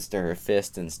points to her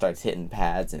fist and starts hitting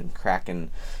pads and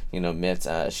cracking, mitts.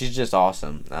 She's just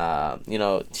awesome.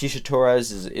 Tecia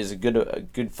Torres is a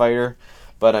good fighter.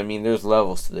 But, I mean, there's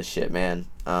levels to this shit, man.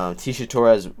 Tecia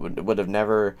Torres would have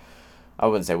never, I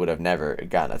wouldn't say would have never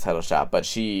gotten a title shot, but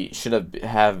she should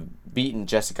have beaten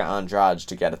Jessica Andrade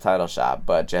to get a title shot.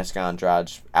 But Jessica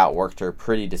Andrade outworked her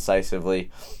pretty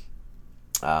decisively.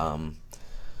 Tecia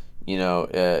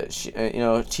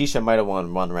might have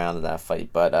won 1 round of that fight,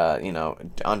 but,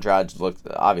 Andrade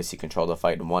obviously controlled the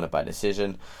fight and won it by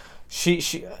decision.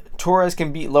 Torres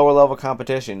can beat lower level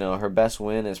competition. Her best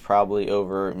win is probably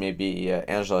over maybe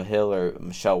Angela Hill or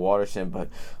Michelle Waterson, but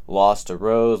lost to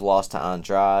Rose, lost to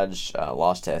Andrade,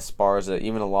 lost to Esparza,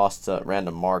 even a loss to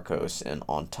Randa Marcos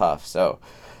on tough. So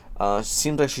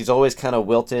seems like she's always kind of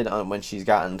wilted when she's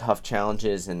gotten tough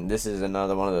challenges, and this is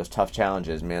another one of those tough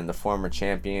challenges, man. The former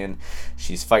champion,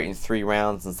 she's fighting 3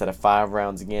 rounds instead of 5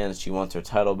 rounds again. She wants her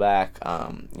title back.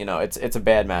 It's a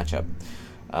bad matchup.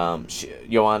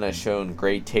 Joanna has shown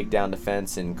great takedown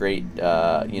defense and great,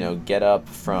 get up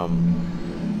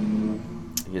from.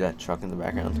 You hear that truck in the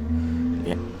background?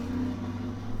 Yeah.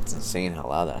 It's insane how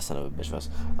loud that son of a bitch was.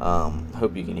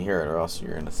 Hope you can hear it, or else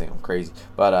you're gonna think I'm crazy.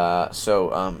 But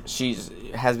she's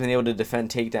has been able to defend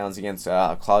takedowns against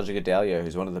Claudia Gadelha,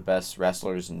 who's one of the best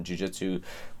wrestlers and jiu-jitsu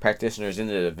practitioners in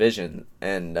the division.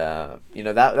 And that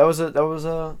was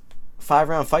a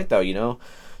 5-round fight, though.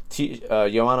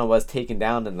 Joanna was taken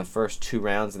down in the first 2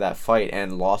 rounds of that fight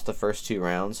and lost the first 2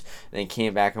 rounds, and then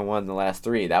came back and won the last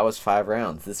 3. That was 5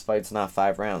 rounds. This fight's not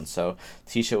 5 rounds, so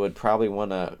Tecia would probably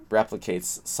want to replicate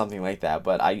something like that,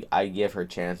 but I give her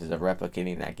chances of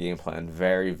replicating that game plan.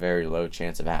 Very, very low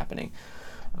chance of happening.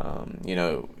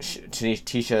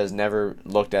 Tisha has never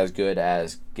looked as good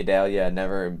as Gedalia,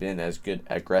 never been as good,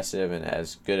 aggressive, and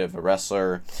as good of a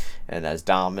wrestler, and as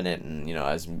dominant, and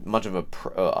as much of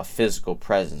a physical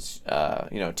presence.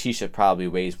 Tisha probably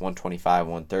weighs 125,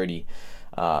 130.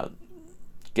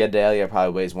 Gedalia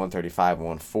probably weighs 135,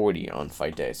 140 on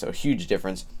fight day. So huge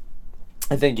difference.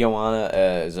 I think Joanna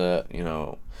is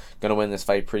gonna win this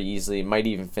fight pretty easily. Might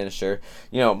even finish her.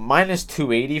 Minus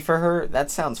 280 for her. That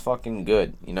sounds fucking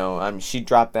good. She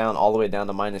dropped down all the way down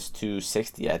to minus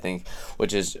 260, I think,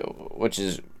 which is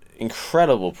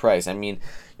incredible price. I mean,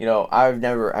 I've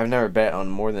never bet on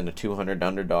more than a 200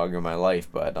 underdog in my life,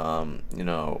 but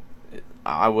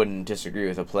I wouldn't disagree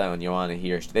with a play on Joanna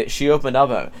here. She opened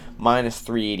up at minus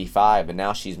 385, and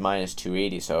now she's minus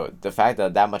 280. So the fact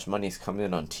that much money is coming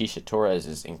in on Tecia Torres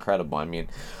is incredible. I mean,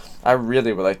 I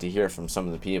really would like to hear from some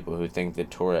of the people who think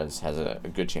that Torres has a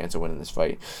good chance of winning this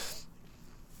fight.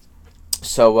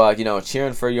 So,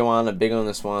 cheering for Joanna, big on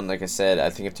this one. Like I said,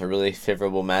 I think it's a really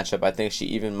favorable matchup. I think she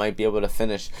even might be able to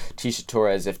finish Tecia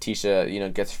Torres if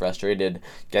Tecia, gets frustrated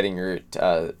getting her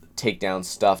takedown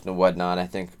stuffed and whatnot. I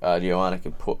think Joanna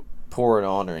could pour it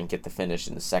on her and get the finish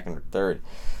in the second or third.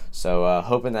 So,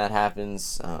 hoping that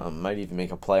happens. Might even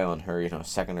make a play on her,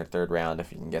 second or third round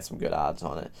if you can get some good odds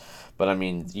on it. But, I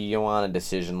mean, the Joanna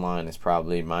decision line is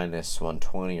probably minus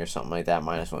 120 or something like that,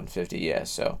 minus 150, yeah.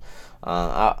 So,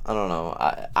 I don't know.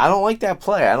 I don't like that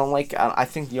play. I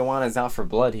think Joanna's out for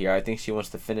blood here. I think she wants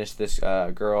to finish this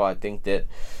girl. I think that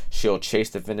she'll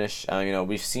chase the finish.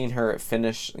 We've seen her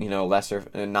finish,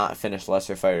 not finish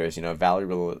lesser fighters. Valerie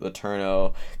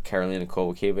Letourneau, Karolina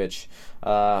Kowalkiewicz.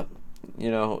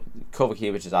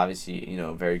 Kovacevic is obviously,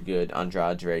 very good.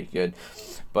 Andrade's very good.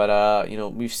 But,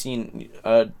 we've seen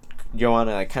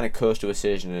Joanna kind of coast to a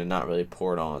decision and not really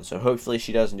pour it on. So hopefully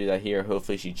she doesn't do that here.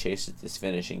 Hopefully she chases this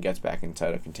finish and gets back in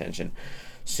title contention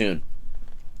soon.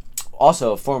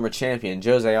 Also, former champion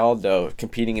Jose Aldo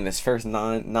competing in his first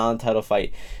non-title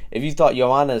fight. If you thought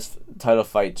Joanna's title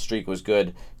fight streak was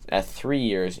good at 3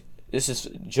 years, this is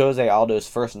Jose Aldo's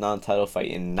first non-title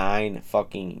fight in 9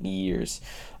 fucking years.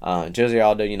 Jose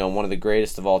Aldo, one of the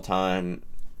greatest of all time,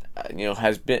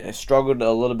 has struggled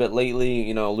a little bit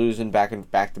lately, losing back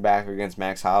to back against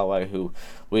Max Holloway, who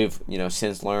we've,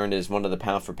 since learned is one of the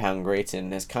pound for pound greats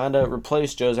and has kind of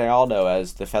replaced Jose Aldo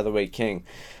as the featherweight king.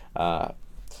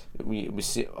 We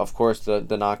see, of course,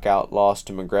 the knockout loss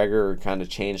to McGregor kind of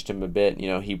changed him a bit.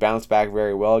 He bounced back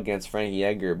very well against Frankie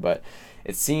Edgar, but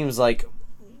it seems like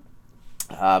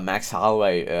Max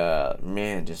Holloway,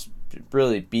 just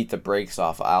really beat the brakes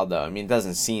off Aldo. I mean, it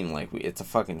doesn't seem like it's a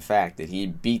fucking fact that he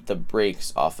beat the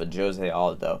brakes off of Jose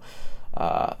Aldo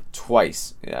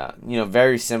twice. Yeah,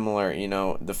 very similar.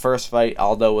 The first fight,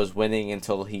 Aldo was winning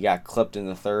until he got clipped in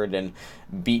the third and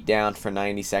beat down for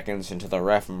 90 seconds until the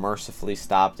ref mercifully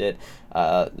stopped it.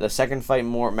 The second fight,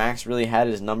 Max really had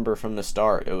his number from the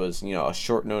start. It was, a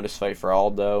short notice fight for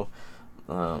Aldo.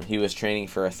 He was training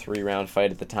for a 3-round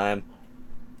fight at the time.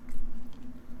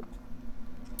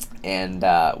 And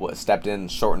stepped in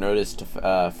short notice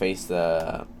to face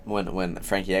when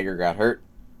Frankie Edgar got hurt.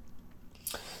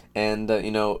 And,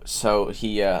 so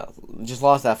he just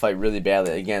lost that fight really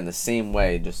badly. Again, the same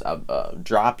way, just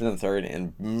dropped in the third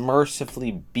and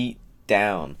mercifully beat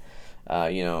down,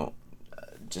 really,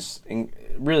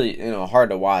 hard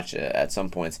to watch at some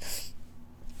points.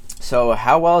 So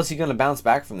how well is he going to bounce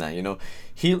back from that?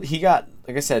 He got,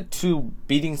 like I said, 2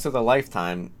 beatings of the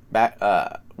lifetime back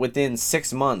within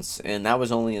 6 months, and that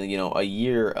was only a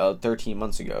year 13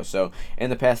 months ago. So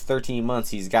in the past 13 months,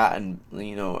 he's gotten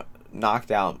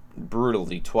knocked out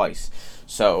brutally twice.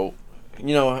 So who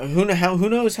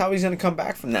knows how he's gonna come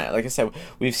back from that? Like I said,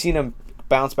 we've seen him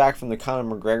bounce back from the Conor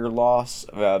McGregor loss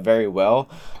very well.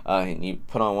 And he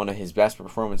put on one of his best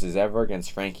performances ever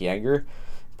against Frankie Edgar.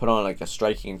 Put on like a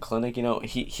striking clinic.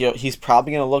 He's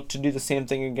probably gonna look to do the same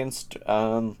thing against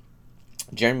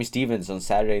Jeremy Stephens on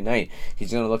Saturday night.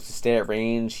 He's going to look to stay at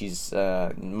range. He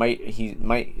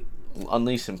might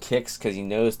unleash some kicks because he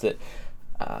knows that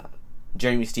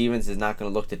Jeremy Stephens is not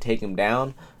going to look to take him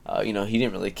down. He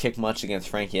didn't really kick much against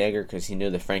Frankie Edgar because he knew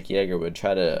that Frankie Edgar would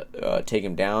try to take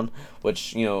him down,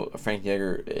 which Frankie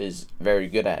Edgar is very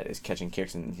good at, is catching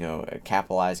kicks and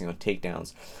capitalizing on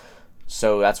takedowns.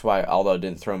 So that's why Aldo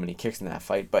didn't throw many kicks in that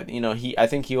fight. But, I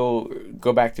think he'll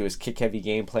go back to his kick-heavy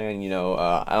game plan.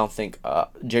 I don't think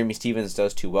Jeremy Stephens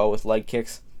does too well with leg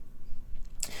kicks.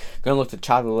 Going to look to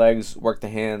chop the legs, work the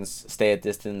hands, stay at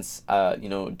distance.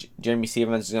 Jeremy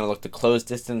Stephens is going to look to close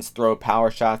distance, throw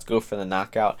power shots, go for the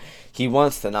knockout. He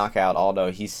wants to knock out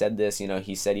Aldo. He said this,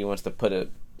 he said he wants to put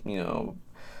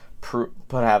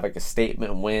have like a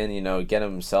statement win, get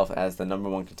himself as the number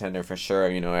one contender for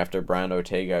sure, after Brian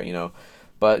Ortega,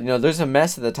 But, there's a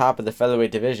mess at the top of the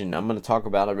featherweight division. I'm going to talk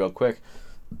about it real quick.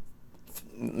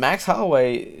 Max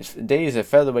Holloway, days of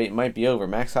featherweight might be over.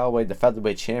 Max Holloway, the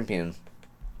featherweight champion,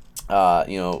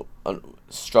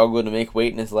 struggled to make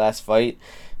weight in his last fight.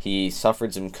 He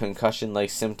suffered some concussion-like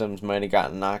symptoms, might have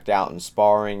gotten knocked out in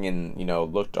sparring, and,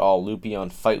 looked all loopy on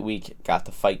fight week. Got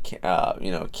the fight,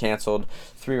 canceled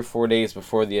 3 or 4 days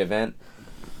before the event.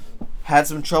 Had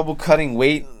some trouble cutting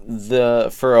weight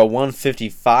for a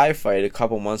 155 fight a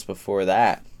couple months before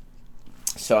that.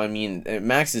 So, I mean,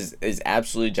 Max is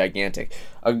absolutely gigantic.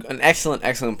 An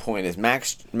excellent point is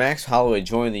Max Holloway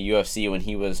joined the UFC when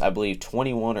he was, I believe,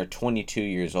 21 or 22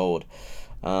 years old.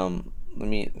 And,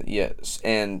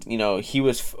 he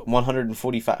was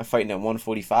 145, fighting at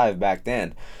 145 back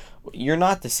then. You're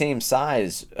not the same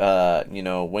size,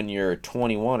 when you're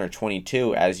 21 or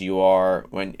 22 as you are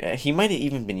when he might have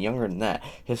even been younger than that.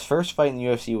 His first fight in the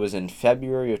UFC was in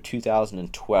February of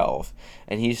 2012,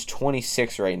 and he's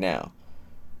 26 right now.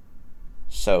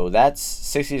 So that's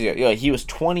 6 years ago. He was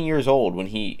 20 years old when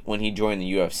he joined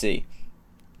the UFC.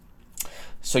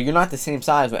 So you're not the same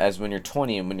size as when you're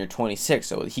 20 and when you're 26.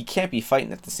 So he can't be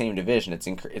fighting at the same division.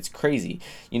 It's crazy.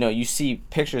 You see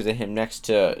pictures of him next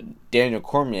to Daniel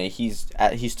Cormier. He's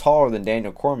taller than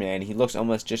Daniel Cormier, and he looks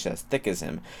almost just as thick as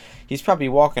him. He's probably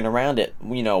walking around at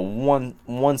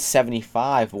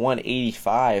 175,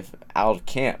 185 out of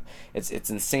camp. It's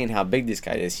insane how big this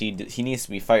guy is. He needs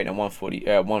to be fighting at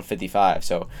 155.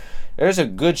 So there's a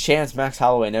good chance Max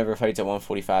Holloway never fights at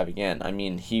 145 again. I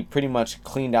mean, he pretty much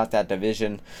cleaned out that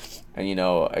division, and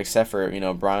except for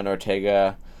Brian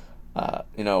Ortega,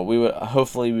 we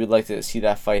would like to see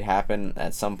that fight happen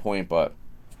at some point, but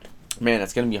man,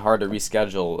 it's gonna be hard to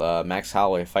reschedule Max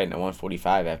Holloway fighting at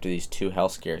 145 after these 2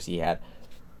 health scares he had.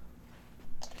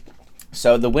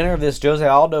 So the winner of this Jose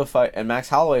Aldo fight and Max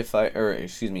Holloway fight,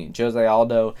 Jose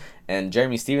Aldo and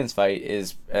Jeremy Stephens fight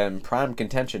is prime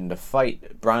contention to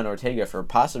fight Brian Ortega for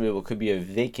possibly what could be a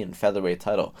vacant featherweight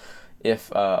title if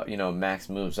Max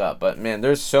moves up. But man,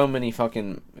 there's so many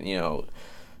fucking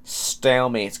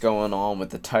stalemates going on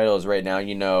with the titles right now.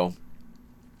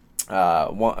 The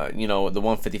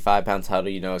 155 pound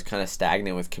title, is kind of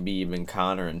stagnant with Khabib and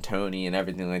Conor and Tony and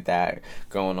everything like that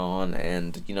going on,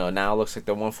 and now it looks like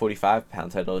the 145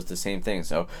 pound title is the same thing.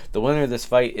 So the winner of this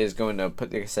fight is going to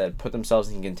put themselves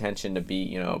in contention to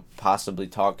be possibly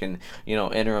talking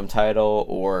interim title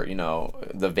or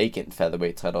the vacant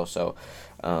featherweight title. So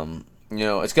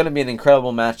it's going to be an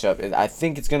incredible matchup. I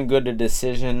think it's going to go to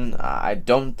decision. I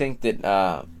don't think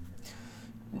that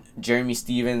Jeremy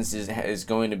Stephens is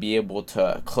going to be able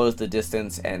to close the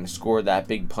distance and score that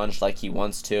big punch like he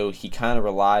wants to. He kind of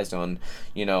relies on,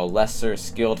 lesser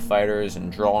skilled fighters and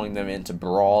drawing them into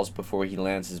brawls before he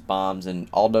lands his bombs, and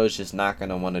Aldo's just not going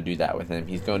to want to do that with him.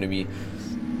 He's going to be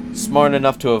smart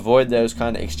enough to avoid those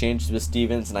kind of exchanges with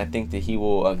Stephens, and I think that he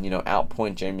will,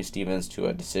 outpoint Jeremy Stephens to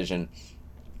a decision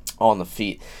on the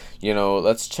feet.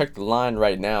 Let's check the line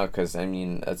right now because,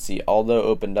 let's see. Aldo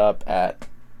opened up at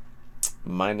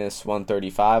minus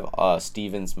 135,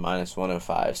 Stephens minus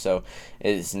 105. So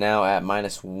it is now at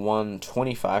minus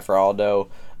 125 for Aldo.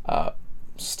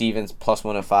 Stephens plus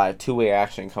 105. Two-way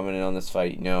action coming in on this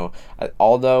fight.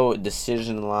 Aldo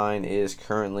decision line is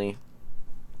currently,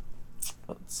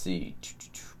 let's see,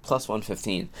 plus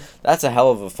 115. That's a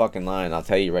hell of a fucking line, I'll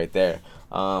tell you right there.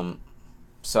 So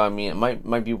it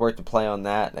might be worth the play on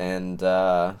that, and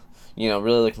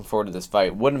really looking forward to this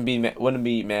fight. Wouldn't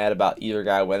be mad about either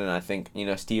guy winning. I think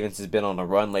Stephens has been on a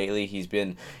run lately. He's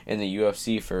been in the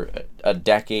UFC for a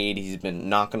decade. He's been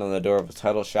knocking on the door of a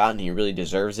title shot, and he really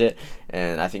deserves it.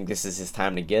 And I think this is his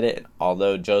time to get it.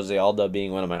 Although Jose Aldo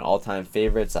being one of my all-time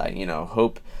favorites, I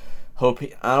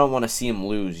I don't want to see him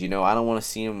lose. I don't want to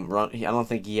see him run. I don't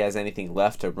think he has anything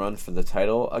left to run for the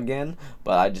title again,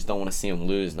 but I just don't want to see him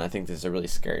lose, and I think this is a really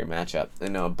scary matchup. A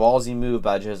ballsy move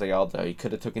by Jose Aldo. He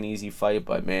could have took an easy fight,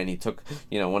 but man, he took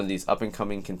one of these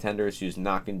up-and-coming contenders who's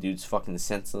knocking dudes fucking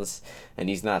senseless, and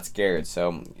he's not scared.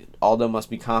 So Aldo must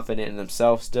be confident in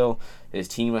himself still. His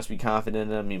team must be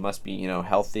confident in him. He must be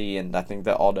healthy, and I think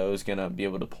that Aldo is gonna be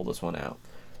able to pull this one out.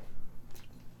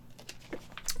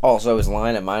 Also, his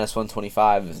line at minus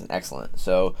 125 is excellent,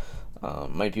 so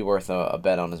might be worth a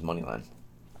bet on his money line.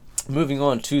 Moving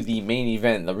on to the main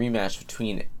event, the rematch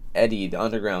between Eddie, the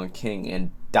Underground King,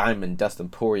 and Diamond Dustin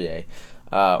Poirier.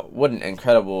 What an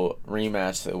incredible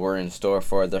rematch that we're in store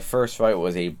for. The first fight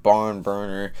was a barn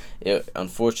burner. It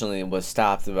unfortunately was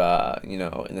stopped, in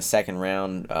the second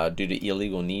round due to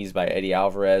illegal knees by Eddie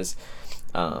Alvarez.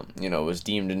 Was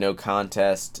deemed a no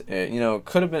contest.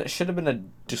 Should have been a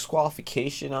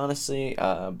disqualification, honestly.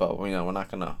 But we're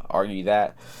not gonna argue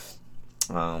that.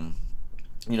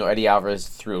 Eddie Alvarez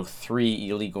threw 3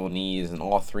 illegal knees, and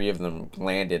all 3 of them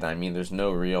landed. I mean, there's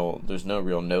no real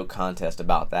no contest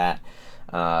about that.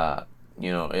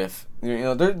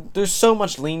 There's so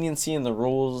much leniency in the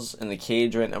rules in the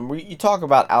cage, right? And you talk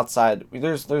about outside.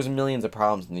 There's millions of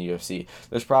problems in the UFC.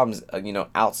 There's problems,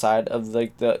 outside of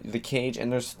the cage,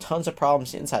 and there's tons of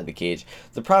problems inside the cage.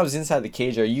 The problems inside the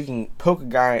cage are you can poke a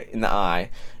guy in the eye,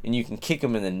 and you can kick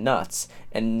him in the nuts,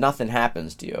 and nothing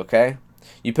happens to you. Okay.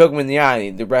 You poke him in the eye,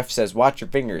 the ref says, watch your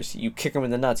fingers. You kick him in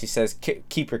the nuts, he says,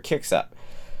 keep your kicks up.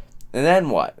 And then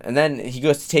what? And then he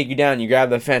goes to take you down, you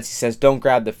grab the fence, he says, don't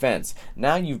grab the fence.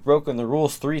 Now you've broken the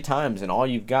rules 3 times, and all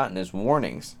you've gotten is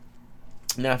warnings.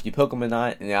 Now, if you poke him in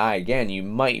the eye again, you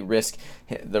might risk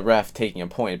the ref taking a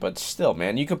point. But still,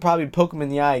 man, you could probably poke him in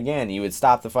the eye again. He would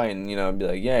stop the fight and, be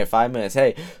like, yeah, 5 minutes.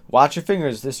 Hey, watch your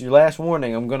fingers. This is your last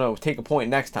warning. I'm going to take a point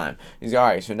next time. He's like, all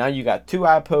right, so now you got 2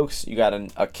 eye pokes, you got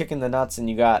a kick in the nuts, and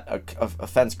you got a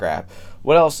fence grab.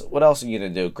 What else are you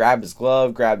going to do? Grab his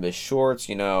glove, grab his shorts,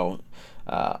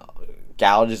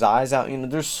 gouge his eyes out.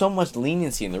 There's so much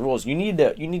leniency in the rules. You need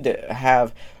to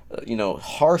have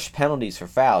harsh penalties for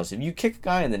fouls. If you kick a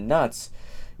guy in the nuts,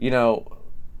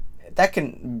 that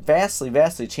can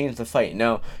vastly change the fight.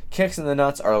 Now, kicks in the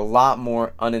nuts are a lot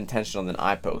more unintentional than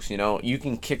eye pokes. You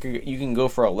can go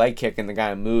for a leg kick and the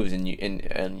guy moves and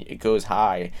it goes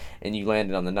high and you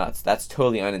land it on the nuts. That's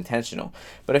totally unintentional.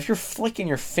 But if you're flicking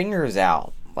your fingers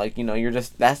out,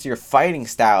 that's your fighting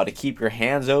style, to keep your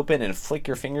hands open and flick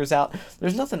your fingers out.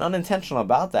 There's nothing unintentional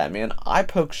about that, man. Eye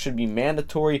pokes should be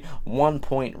mandatory, 1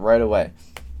 point right away.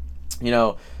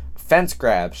 Fence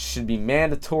grabs should be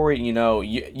mandatory.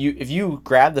 If you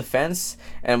grab the fence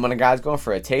and when a guy's going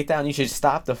for a takedown, you should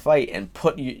stop the fight and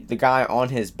put the guy on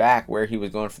his back where he was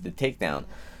going for the takedown.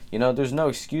 There's no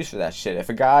excuse for that shit. If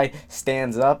a guy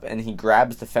stands up and he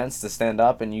grabs the fence to stand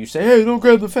up and you say, hey, don't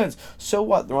grab the fence, so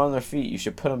what? They're on their feet. You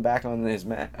should put him back on his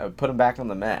mat. Put him back on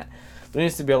the mat. There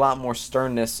needs to be a lot more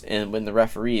sternness in the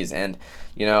referees. And,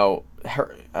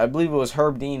 I believe it was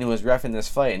Herb Dean who was reffing this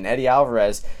fight. And Eddie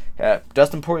Alvarez,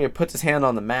 Dustin Poirier puts his hand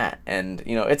on the mat. And,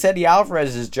 it's Eddie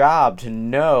Alvarez's job to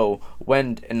know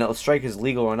when a strike is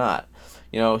legal or not.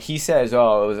 He says,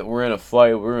 we're in a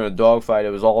fight, we're in a dog fight,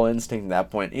 it was all instinct at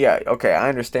that point. Yeah, okay, I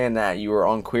understand that. You were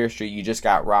on Queer Street, you just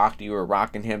got rocked, you were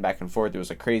rocking him back and forth, it was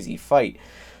a crazy fight.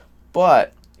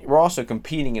 But we're also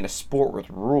competing in a sport with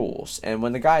rules. And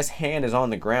when the guy's hand is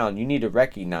on the ground, you need to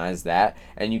recognize that,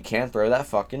 and you can't throw that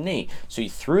fucking knee. So he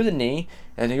threw the knee,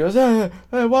 and he goes, hey,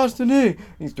 watch the knee.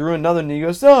 He threw another knee, he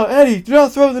goes, Eddie, do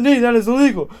not throw the knee, that is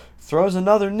illegal. Throws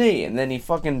another knee, and then he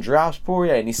fucking drops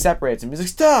Poirier, and he separates him. He's like,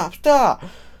 stop.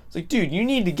 It's like, dude, you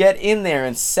need to get in there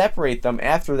and separate them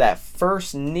after that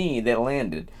first knee that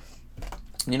landed.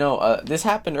 This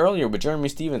happened earlier with Jeremy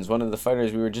Stephens, one of the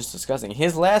fighters we were just discussing.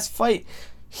 His last fight,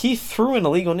 he threw an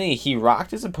illegal knee. He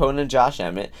rocked his opponent, Josh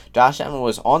Emmett. Josh Emmett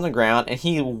was on the ground, and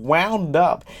he wound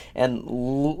up and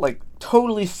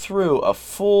totally threw a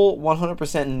full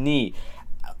 100% knee,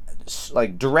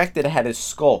 directed at his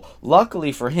skull.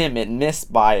 Luckily for him, it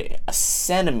missed by a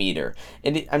centimeter.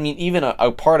 Even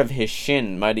a part of his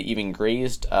shin might have even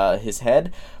grazed his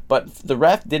head. But the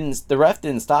ref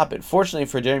didn't stop it. Fortunately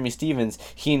for Jeremy Stephens,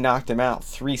 he knocked him out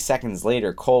 3 seconds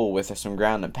later, Cole, with some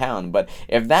ground and pound. But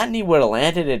if that knee would have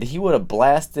landed it, he would have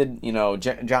blasted,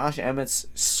 Josh Emmett's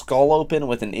skull open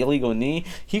with an illegal knee.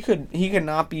 He could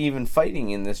not be even fighting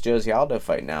in this Jose Aldo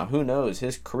fight now. Who knows?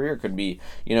 His career could be,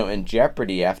 in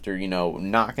jeopardy after,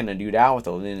 knocking a dude out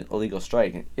with an illegal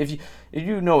strike. If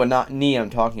you know what knee I'm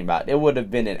talking about, it would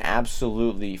have been an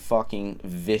absolutely fucking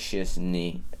vicious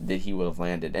knee that he would have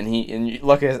landed.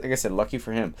 Like I said, lucky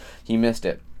for him, he missed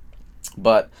it.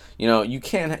 But you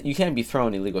can't be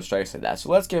throwing illegal strikes like that. So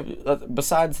let's give.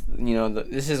 Besides,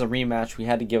 this is a rematch. We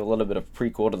had to give a little bit of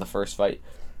prequel to the first fight.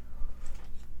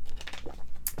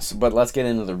 But let's get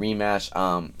into the rematch.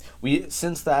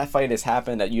 Since that fight has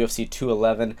happened at UFC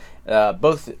 211,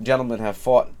 both gentlemen have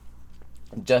fought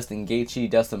Justin Gaethje.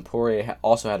 Dustin Poirier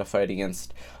also had a fight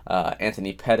against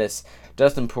Anthony Pettis.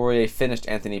 Dustin Poirier finished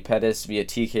Anthony Pettis via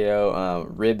TKO,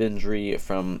 rib injury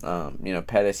from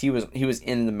Pettis. He was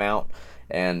in the mount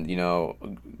and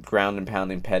ground and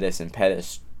pounding Pettis, and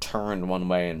Pettis turned one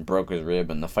way and broke his rib,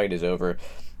 and the fight is over.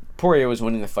 Poirier was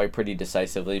winning the fight pretty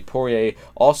decisively. Poirier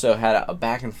also had a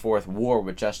back and forth war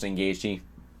with Justin Gaethje.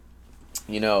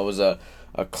 It was a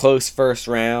close first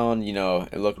round.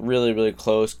 It looked really, really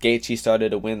close. Gaethje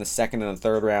started to win the second and the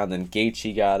third round, then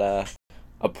Gaethje got a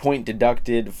point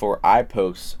deducted for eye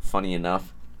pokes, funny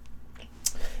enough.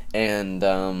 And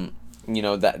then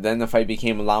the fight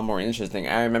became a lot more interesting.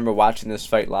 I remember watching this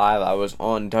fight live. I was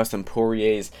on Dustin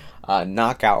Poirier's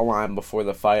knockout line before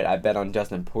the fight. I bet on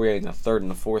Dustin Poirier in the third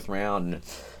and the fourth round. And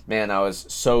man, I was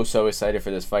so excited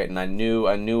for this fight, and I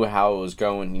knew how it was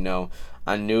going.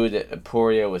 I knew that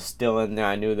Poirier was still in there.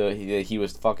 I knew that he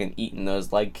was fucking eating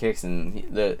those leg kicks, and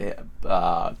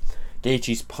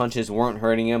Gaethje's punches weren't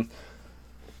hurting him.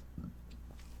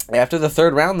 After the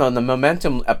third round, though, the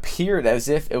momentum appeared as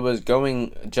if it was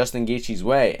going Justin Gaethje's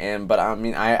way, but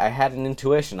I had an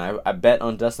intuition. I bet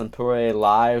on Dustin Poirier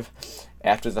live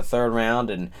after the third round,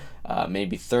 and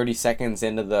maybe 30 seconds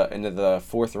into the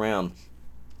fourth round,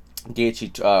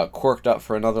 Gaethje quirked up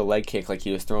for another leg kick like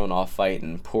he was throwing off fight,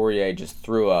 and Poirier just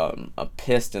threw a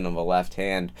piston of a left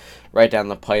hand right down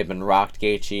the pipe and rocked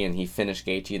Gaethje, and he finished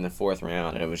Gaethje in the fourth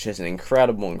round. And it was just an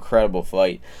incredible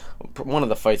fight. One of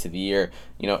the fights of the year.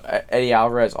 Eddie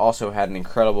Alvarez also had an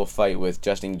incredible fight with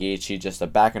Justin Gaethje, just a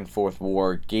back and forth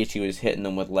war. Gaethje was hitting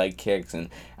him with leg kicks, and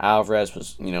Alvarez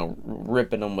was,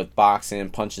 ripping him with boxing,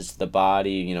 punches to the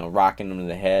body, rocking him to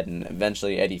the head, and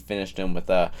eventually Eddie finished him with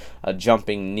a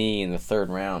jumping knee in the third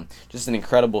round. Just an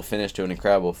incredible finish to an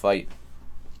incredible fight.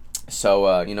 So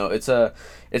it's a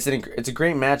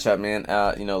great matchup, man.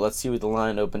 Let's see what the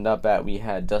line opened up at. We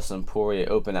had Dustin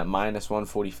Poirier open at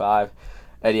 -145,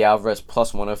 Eddie Alvarez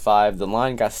 +105. The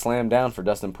line got slammed down for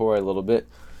Dustin Poirier a little bit.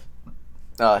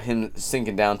 Him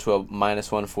sinking down to a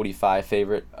 -145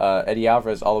 favorite. Eddie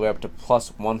Alvarez all the way up to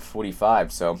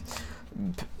 +145. So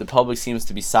the public seems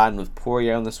to be siding with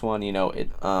Poirier on this one.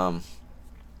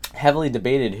 Heavily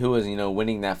debated who was,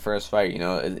 winning that first fight.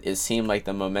 It seemed like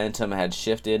the momentum had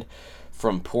shifted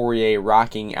from Poirier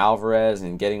rocking Alvarez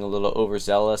and getting a little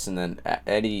overzealous, and then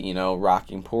Eddie,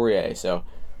 rocking Poirier. So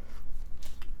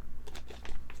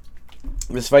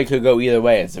this fight could go either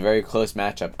way. It's a very close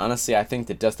matchup. Honestly, I think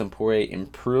that Dustin Poirier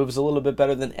improves a little bit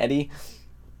better than Eddie.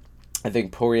 I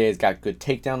think Poirier's got good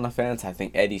takedown defense. I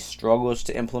think Eddie struggles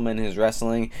to implement his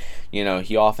wrestling.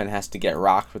 He often has to get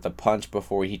rocked with a punch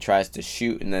before he tries to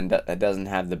shoot, and then that doesn't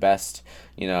have the best,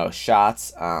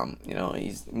 shots.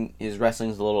 His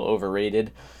wrestling's a little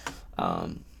overrated.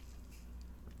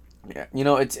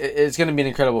 It's going to be an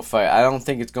incredible fight. I don't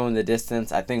think it's going the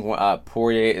distance. I think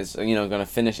Poirier is, going to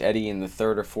finish Eddie in the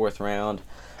third or fourth round.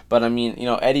 But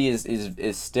Eddie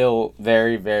is still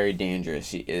very, very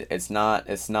dangerous. It's not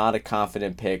a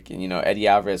confident pick. Eddie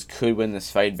Alvarez could win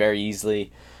this fight very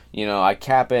easily. I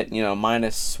cap it,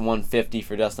 -150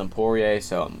 for Dustin Poirier.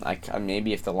 So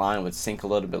maybe if the line would sink a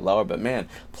little bit lower, but man,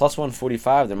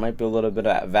 +145, there might be a little bit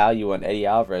of value on Eddie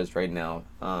Alvarez right now.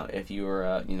 If you were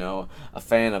a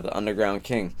fan of the Underground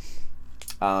King.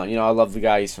 I love the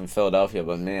guy. He's from Philadelphia,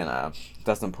 but man,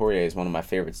 Dustin Poirier is one of my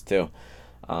favorites too.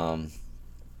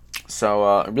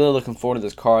 So really looking forward to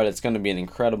this card. It's going to be an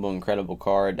incredible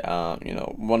card.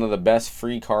 One of the best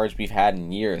free cards we've had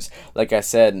in years. Like I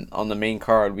said, on the main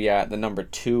card, we got the number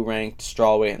 2 ranked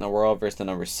strawweight in the world versus the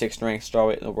number 6 ranked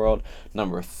strawweight in the world.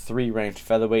 Number 3 ranked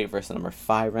featherweight versus the number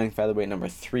 5 ranked featherweight. Number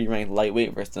 3 ranked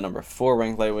lightweight versus the number 4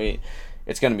 ranked lightweight.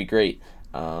 It's going to be great.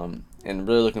 And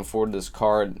really looking forward to this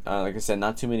card. Like I said,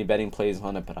 not too many betting plays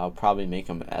on it, but I'll probably make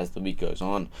them as the week goes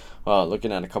on.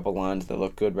 Looking at a couple lines that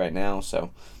look good right now,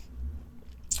 so...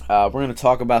 we're going to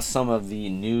talk about some of the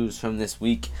news from this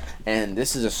week, and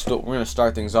this is we're going to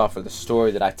start things off with a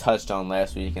story that I touched on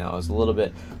last week, and I was a little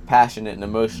bit passionate and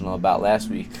emotional about last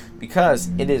week because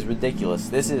it is ridiculous.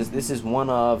 This is one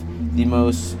of the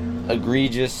most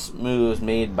egregious moves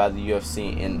made by the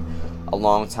UFC in a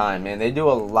long time, man. They do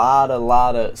a lot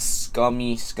of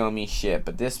scummy shit,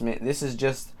 but this is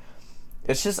just...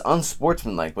 It's just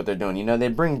unsportsmanlike what they're doing. They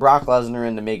bring Brock Lesnar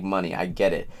in to make money. I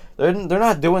get it. They're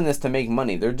not doing this to make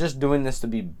money. They're just doing this to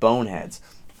be boneheads.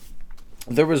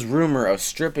 There was rumor of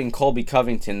stripping Colby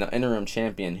Covington, the interim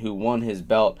champion, who won his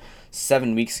belt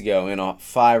 7 weeks ago in a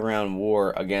 5-round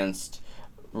war against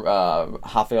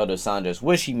Rafael dos Anjos,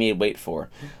 which he made weight for.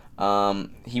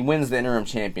 He wins the interim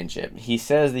championship. He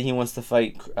says that he wants to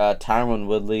fight Tyron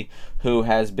Woodley, who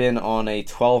has been on a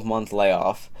 12-month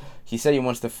layoff. He said he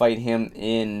wants to fight him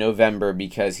in November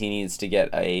because he needs to get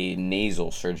a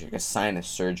nasal surgery, a sinus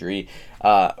surgery,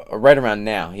 right around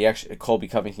now. Colby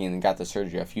Covington got the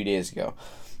surgery a few days ago.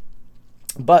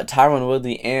 But Tyron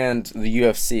Woodley and the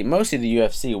UFC, mostly the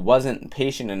UFC, wasn't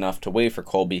patient enough to wait for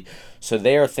Colby, so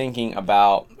they are thinking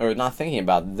about, or not thinking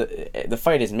about, the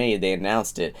fight is made, they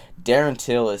announced it. Darren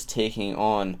Till is taking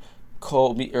on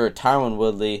Tyron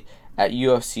Woodley at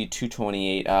UFC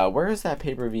 228. Where is that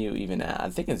pay-per-view even at? I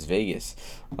think it's Vegas.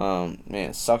 Man,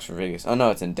 it sucks for Vegas. Oh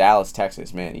no, it's in Dallas,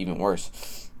 Texas. Man, even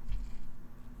worse.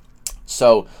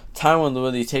 So Tyron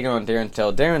Woodley taking on Darren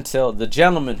Till. Darren Till, the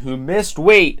gentleman who missed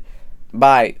weight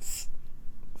by...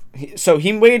 So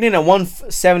he weighed in at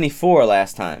 174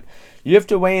 last time. You have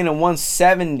to weigh in at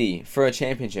 170 for a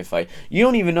championship fight. You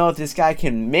don't even know if this guy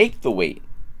can make the weight.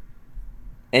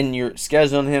 And you're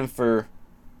scheduling him for,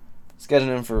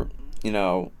 you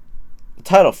know, a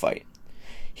title fight.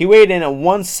 He weighed in at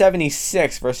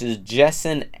 176 versus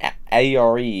Jason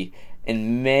Ayari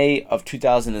in May of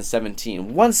 2017.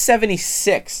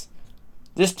 176.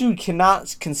 This dude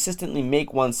cannot consistently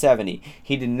make 170.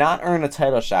 He did not earn a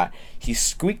title shot. He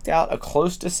squeaked out a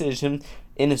close decision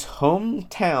in his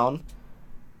hometown,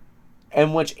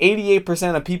 in which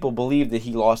 88% of people believe that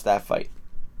he lost that fight.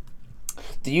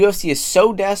 The UFC is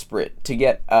so desperate to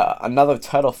get another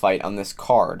title fight on this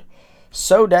card,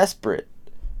 so desperate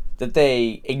that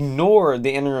they ignore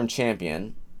the interim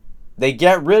champion. They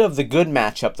get rid of the good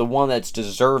matchup, the one that's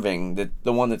deserving,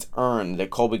 the one that's earned, the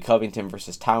Colby Covington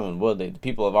versus Tyron Woodley. The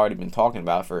people have already been talking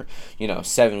about for,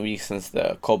 7 weeks since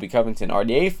the Colby Covington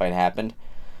RDA fight happened.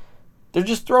 They're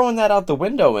just throwing that out the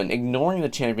window and ignoring the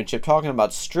championship, talking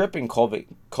about stripping Colby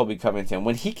Covington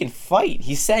when he can fight.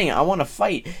 He's saying, I want to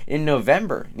fight in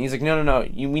November. And he's like, no,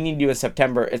 we need you in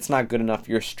September. It's not good enough.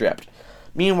 You're stripped.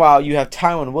 Meanwhile, you have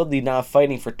Tyron Woodley now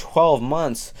fighting for 12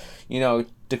 months,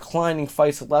 declining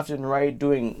fights left and right,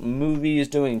 doing movies,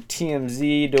 doing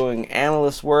TMZ, doing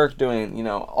analyst work, doing,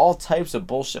 all types of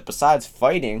bullshit besides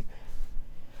fighting.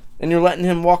 And you're letting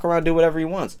him walk around do whatever he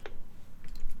wants.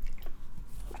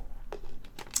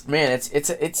 Man,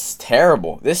 it's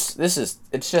terrible. It's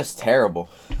just terrible.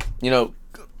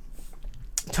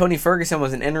 Tony Ferguson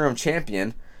was an interim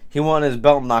champion. He won his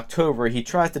belt in October. He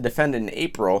tries to defend it in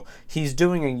April. He's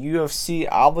doing a UFC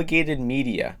obligated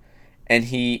media, and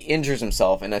he injures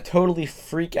himself in a totally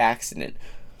freak accident,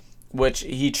 which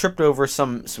he tripped over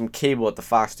some cable at the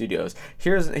Fox studios.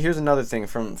 Here's another thing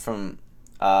from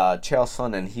Chael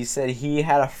Sonnen. He said he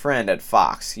had a friend at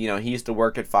Fox. He used to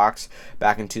work at Fox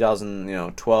back in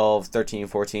 2012, 13,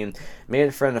 14. Made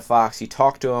a friend at Fox. He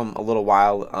talked to him a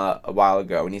while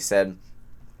ago, and he said,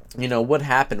 what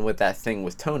happened with that thing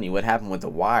with Tony? What happened with the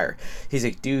wire? He's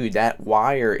like, dude, that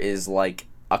wire is like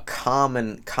a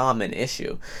common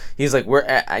issue. He's like, we're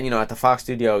at the Fox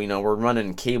studio, we're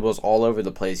running cables all over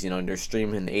the place, they're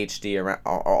streaming HD around,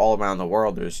 all around the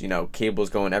world. There's, cables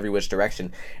going every which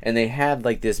direction, and they had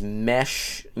like this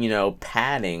mesh,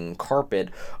 padding carpet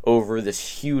over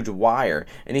this huge wire,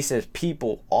 and he says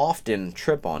people often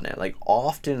trip on it,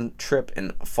 often trip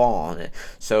and fall on it.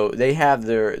 So they have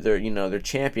their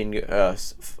champion a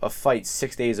fight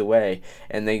 6 days away,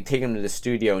 and they take him to the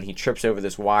studio, and he trips over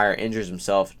this wire, injures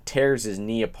himself, tears his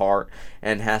knee apart,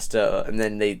 and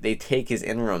then they take his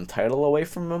interim title away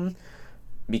from him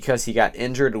because he got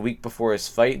injured a week before his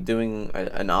fight doing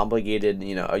an obligated,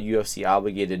 a UFC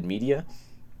obligated media.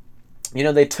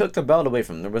 They took the belt away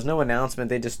from him. There was no announcement.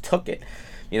 They just took it.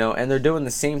 And they're doing the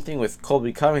same thing with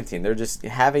Colby Covington. They're just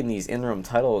having these interim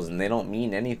titles, and they don't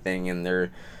mean anything,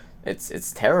 and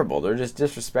it's terrible. They're just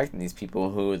disrespecting these people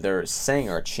who they're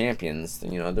saying are champions.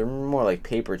 They're more like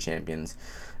paper champions.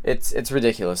 It's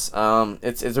ridiculous.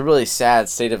 It's a really sad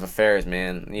state of affairs,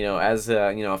 man. As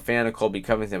a fan of Colby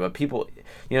Covington, but people,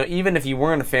 even if you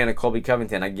weren't a fan of Colby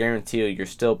Covington, I guarantee you're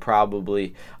still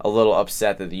probably a little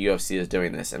upset that the UFC is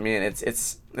doing this. I mean,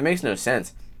 it makes no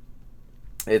sense.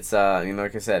 It's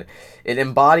like I said, it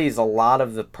embodies a lot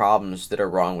of the problems that are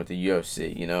wrong with the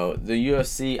UFC. The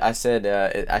UFC, I said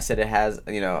it has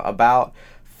about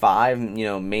 5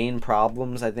 main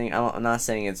problems. I think I'm not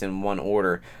saying it's in one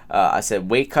order. I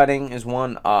said weight cutting is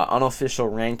one,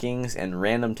 unofficial rankings and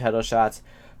random title shots,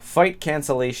 fight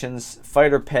cancellations,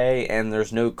 fighter pay, and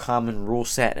there's no common rule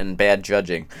set and bad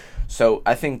judging. So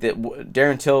I think that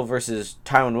Darren Till versus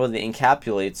Tyron Woodley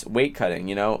encapsulates weight cutting.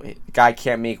 Guy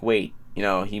can't make weight.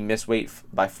 He missed weight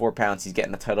by 4 pounds. He's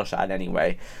getting a title shot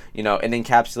anyway. It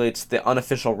encapsulates the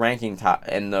unofficial ranking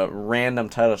and the random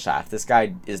title shot. If this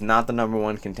guy is not the number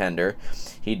 1 contender,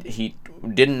 he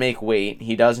didn't make weight.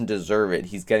 He doesn't deserve it.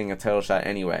 He's getting a title shot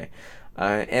anyway.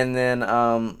 And then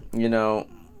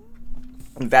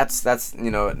that's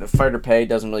the fighter pay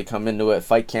doesn't really come into it.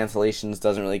 Fight cancellations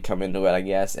doesn't really come into it, I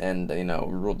guess. And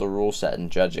the rule set and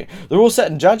judging. The rule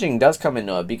set and judging does come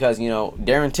into it because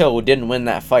Darren Till didn't win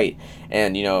that fight,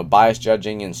 and biased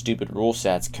judging and stupid rule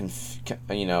sets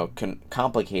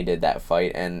complicated that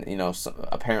fight, and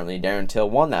apparently Darren Till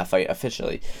won that fight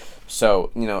officially. So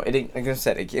like I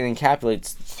said, it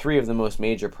encapsulates 3 of the most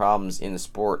major problems in the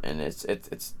sport, and it's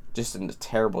just a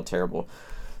terrible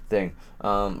thing.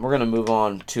 We're gonna move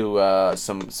on to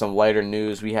some lighter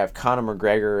news. We have Conor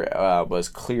McGregor was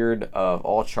cleared of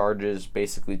all charges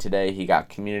basically today. He got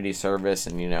community service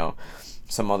and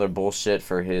some other bullshit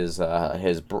for his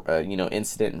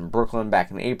incident in Brooklyn back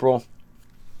in April.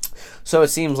 So it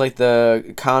seems like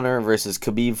the Conor versus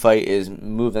Khabib fight is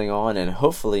moving on, and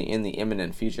hopefully in the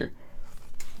imminent future.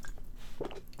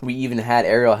 We even had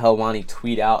Ariel Helwani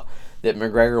tweet out that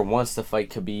McGregor wants to fight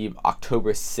Khabib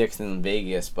October 6th in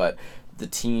Vegas, but the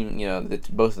team,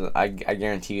 I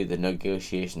guarantee you the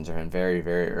negotiations are in very,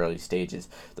 very early stages.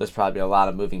 There's probably a lot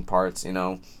of moving parts,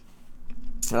 The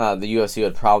UFC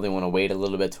would probably want to wait a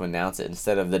little bit to announce it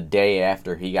instead of the day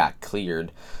after he got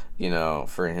cleared,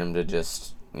 for him to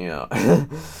just,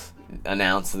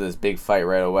 announce this big fight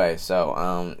right away.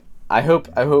 So, I hope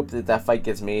that fight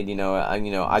gets made.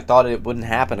 I thought it wouldn't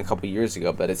happen a couple months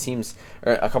ago, but it seems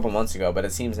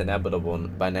inevitable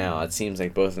by now. It seems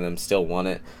like both of them still want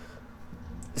it.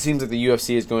 It seems like the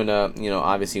UFC is going to,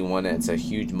 obviously want it. It's a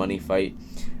huge money fight.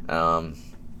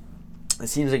 It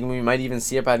seems like we might even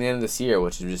see it by the end of this year,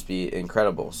 which would just be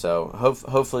incredible. So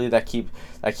hopefully that keeps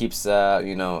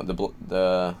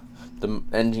the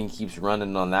engine keeps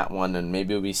running on that one, and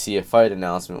maybe we see a fight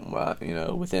announcement,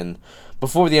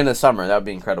 before the end of the summer. That would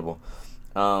be incredible.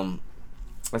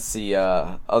 Let's see,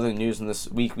 other news in this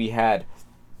week. We had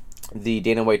the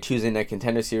Dana White Tuesday Night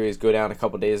Contender Series go down a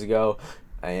couple days ago,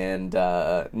 and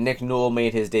Nick Newell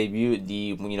made his debut,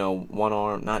 the,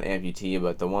 one-armed, not amputee,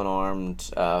 but the one-armed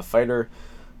fighter.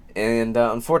 And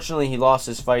unfortunately, he lost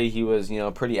his fight. He was,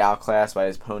 pretty outclassed by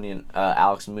his opponent.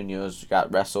 Alex Munoz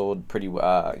got wrestled pretty,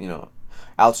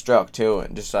 outstruck too,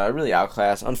 and just really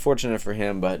outclassed. Unfortunate for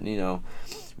him, but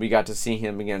we got to see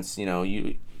him against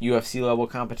UFC level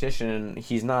competition, and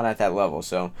he's not at that level.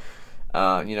 So,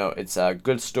 it's a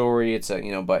good story. It's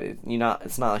but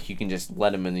it's not like you can just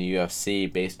let him in the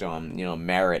UFC based on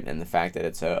merit and the fact that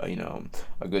it's a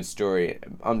good story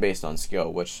unbased on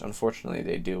skill, which unfortunately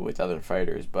they do with other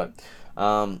fighters. But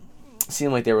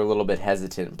seemed like they were a little bit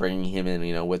hesitant bringing him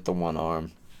in, with the one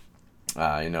arm.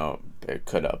 It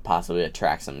could possibly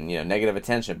attract some negative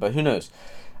attention, but who knows?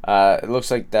 It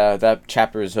looks like that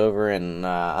chapter is over, and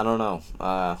I don't know.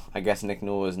 I guess Nick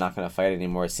Newell is not going to fight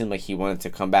anymore. It seemed like he wanted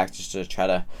to come back just to try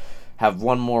to have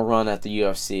one more run at the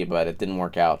UFC, but it didn't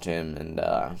work out to him,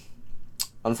 and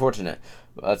unfortunate.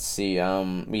 Let's see.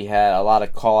 We had a lot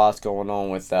of call-outs going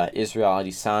on with Israel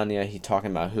Adesanya. He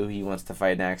talking about who he wants to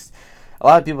fight next. A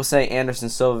lot of people say Anderson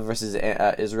Silva versus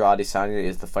Israel Adesanya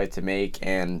is the fight to make,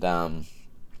 and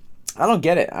I don't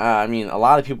get it. I mean, a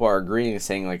lot of people are agreeing,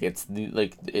 saying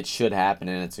it should happen,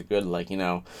 and it's a good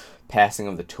passing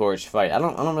of the torch fight. I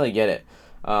don't really get it.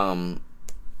 Who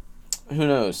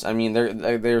knows? I mean,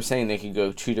 they're saying they could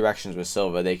go two directions with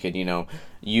Silva. They could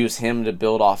use him to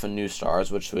build off of new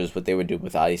stars, which was what they would do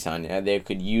with Adesanya. They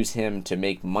could use him to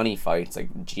make money fights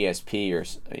like GSP or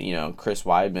Chris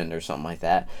Weidman or something like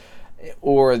that.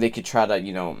 Or they could try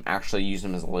to, actually use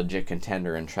him as a legit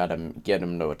contender and try to get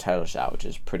him to a title shot, which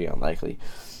is pretty unlikely.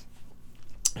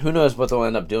 Who knows what they'll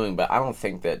end up doing? But I don't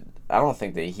think that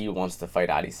he wants to fight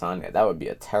Adesanya. That would be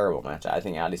a terrible match. I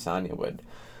think Adesanya would,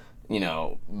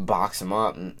 box him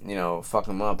up and fuck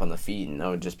him up on the feet, and that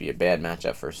would just be a bad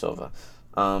matchup for Silva.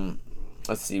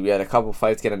 Let's see. We had a couple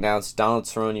fights get announced. Donald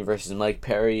Cerrone versus Mike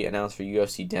Perry announced for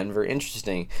UFC Denver.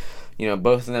 Interesting.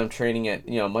 Both of them training at,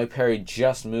 Mike Perry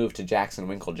just moved to Jackson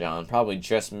Winklejohn, probably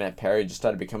just met Perry, just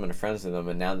started becoming friends with him,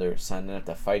 and now they're signing up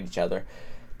to fight each other.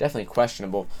 Definitely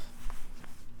questionable.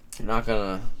 I'm not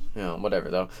gonna,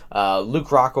 whatever though. Luke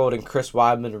Rockhold and Chris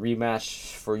Weidman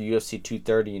rematch for UFC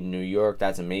 230 in New York.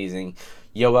 That's amazing.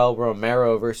 Yoel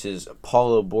Romero versus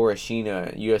Paulo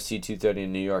Borrachina, UFC 230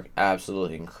 in New York.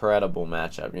 Absolutely incredible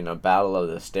matchup. Battle of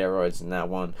the steroids in that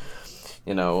one.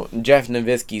 Jeff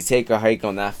Nowitzki, take a hike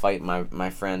on that fight, my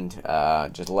friend.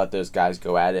 Just let those guys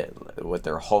go at it with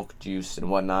their Hulk juice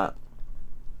and whatnot.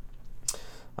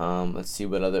 Let's see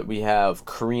what other... We have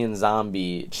Korean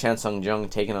Zombie, Chan Sung Jung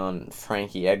taking on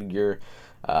Frankie Edgar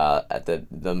at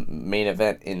the main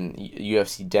event in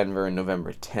UFC Denver on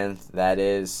November 10th. That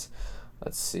is...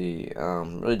 Let's see,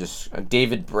 really just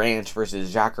David Branch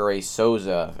versus Jacare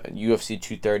Souza, UFC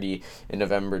 230 in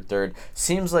November 3rd.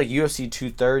 Seems like UFC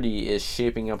 230 is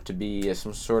shaping up to be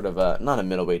some sort of not a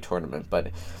middleweight tournament, but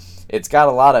it's got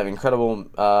a lot of incredible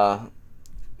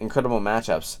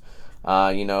matchups.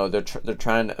 They're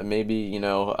trying to maybe,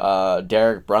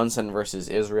 Derek Brunson versus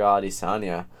Israel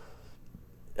Adesanya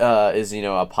is,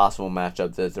 a possible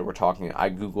matchup that we're talking.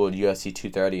 I googled UFC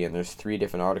 230 and there's 3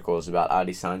 different articles about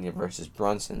Adesanya versus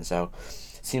Brunson. So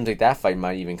seems like that fight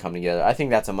might even come together. I think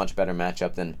that's a much better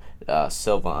matchup than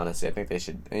Silva, honestly. I think they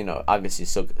should, obviously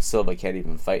Silva can't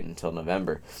even fight until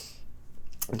November,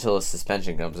 until his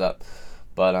suspension comes up.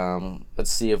 But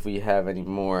let's see if we have any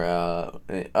more.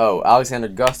 Alexander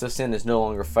Gustafsson is no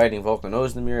longer fighting Volkan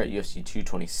Ozdemir at UFC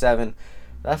 227.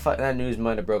 That news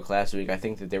might have broke last week. I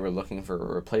think that they were looking for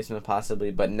a replacement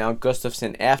possibly. But now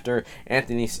Gustafsson, after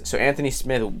Anthony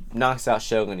Smith knocks out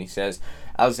Shogun, he says,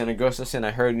 Alexander Gustafsson,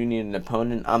 I heard you need an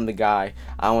opponent. I'm the guy.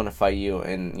 I want to fight you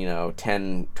in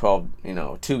 10, 12,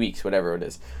 2 weeks, whatever it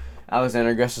is.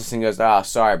 Alexander Gustafsson goes,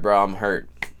 sorry, bro, I'm hurt.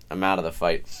 I'm out of the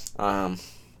fight.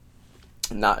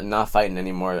 Not fighting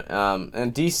anymore.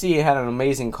 And DC had an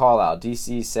amazing call out.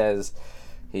 DC says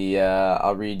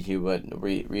I'll read you what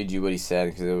he said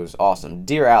because it was awesome.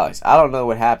 Dear Alex, I don't know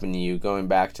what happened to you going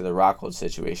back to the Rockhold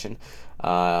situation.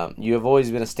 You have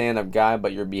always been a stand-up guy,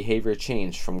 but your behavior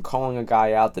changed from calling a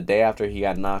guy out the day after he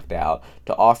got knocked out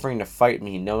to offering to fight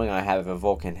me knowing I have a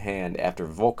Volkan hand after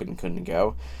Volkan couldn't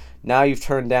go. Now you've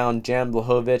turned down Jan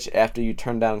Blachowicz after you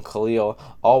turned down Khalil,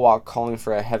 all while calling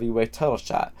for a heavyweight title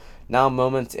shot. Now,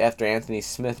 moments after Anthony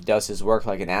Smith does his work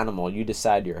like an animal, you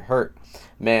decide you're hurt.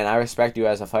 Man, I respect you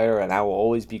as a fighter, and I will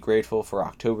always be grateful for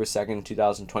October 2nd,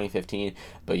 2015,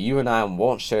 but you and I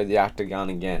won't share the octagon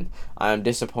again. I am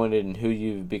disappointed in who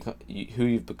you've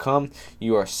become.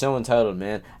 You are so entitled,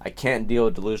 man. I can't deal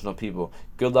with delusional people.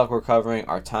 Good luck recovering.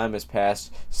 Our time has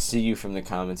passed. See you from the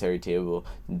commentary table,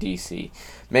 DC.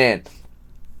 Man,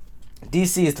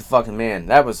 DC is the fucking man.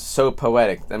 That was so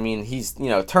poetic. I mean, he's,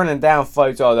 turning down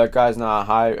fights. Oh, that guy's not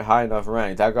high enough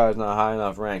ranked. That guy's not high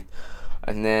enough ranked.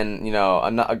 And then,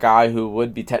 a guy who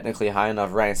would be technically high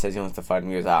enough ranked says he wants to fight him.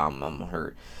 He goes, I'm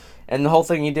hurt. And the whole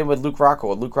thing he did with Luke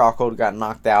Rockhold. Luke Rockhold got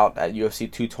knocked out at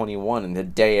UFC 221, and the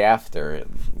day after,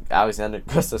 Alexander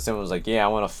Gustafsson was like, yeah, I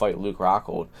want to fight Luke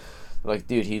Rockhold. Like,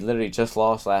 dude, he literally just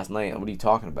lost last night. What are you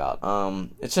talking about?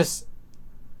 It's just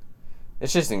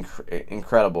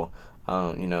incredible.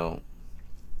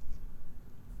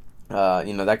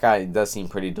 That guy does seem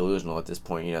pretty delusional at this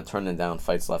point, turning down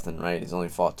fights left and right. He's only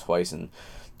fought twice in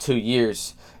 2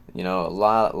 years, a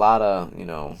lot of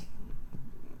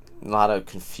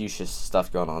Confucius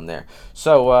stuff going on there.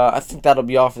 So, I think that'll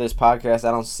be all for this podcast.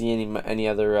 I don't see any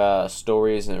other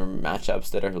stories or matchups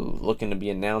that are looking to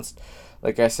be announced.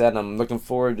 Like I said, I'm looking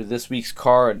forward to this week's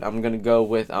card. I'm going to go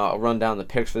with, I'll run down the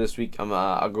picks for this week.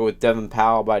 I'll go with Devin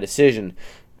Powell by decision.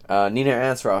 Nina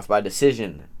Ansaroff by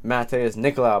decision. Matheus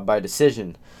Nicolau by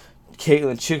decision.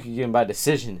 Caitlin Chukagian by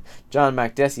decision. John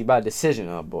Makdessi by decision.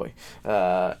 Oh boy.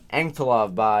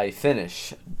 Anktilov by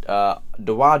finish.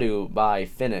 Dawadu by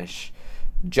finish.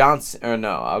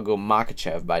 I'll go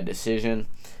Makachev by decision.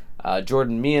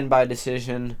 Jordan Meehan by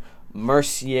decision.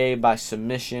 Mercier by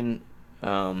submission.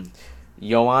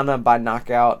 Joanna by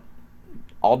knockout.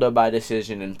 Aldo by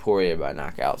decision, and Poirier by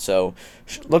knockout. So,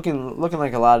 looking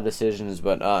like a lot of decisions,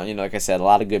 but, like I said, a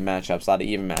lot of good matchups, a lot of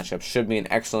even matchups. Should be an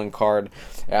excellent card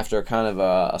after kind of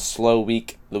a slow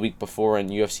week the week before in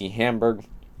UFC Hamburg.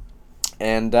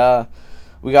 And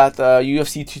we got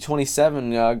UFC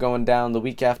 227 going down the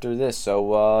week after this,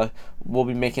 so we'll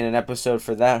be making an episode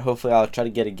for that. Hopefully, I'll try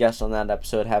to get a guest on that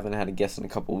episode. Haven't had a guest in a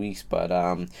couple weeks, but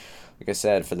like I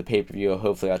said, for the pay-per-view,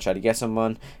 hopefully I'll try to get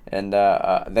someone. And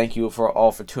thank you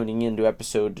all for tuning in to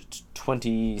episode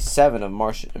 27 of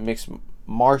Martian Mixed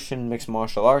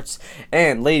Martial Arts.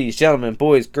 And ladies, gentlemen,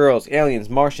 boys, girls,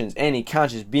 aliens, Martians, any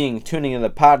conscious being tuning in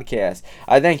the podcast,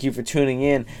 I thank you for tuning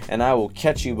in, and I will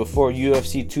catch you before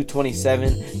UFC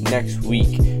 227 next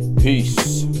week.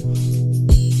 Peace.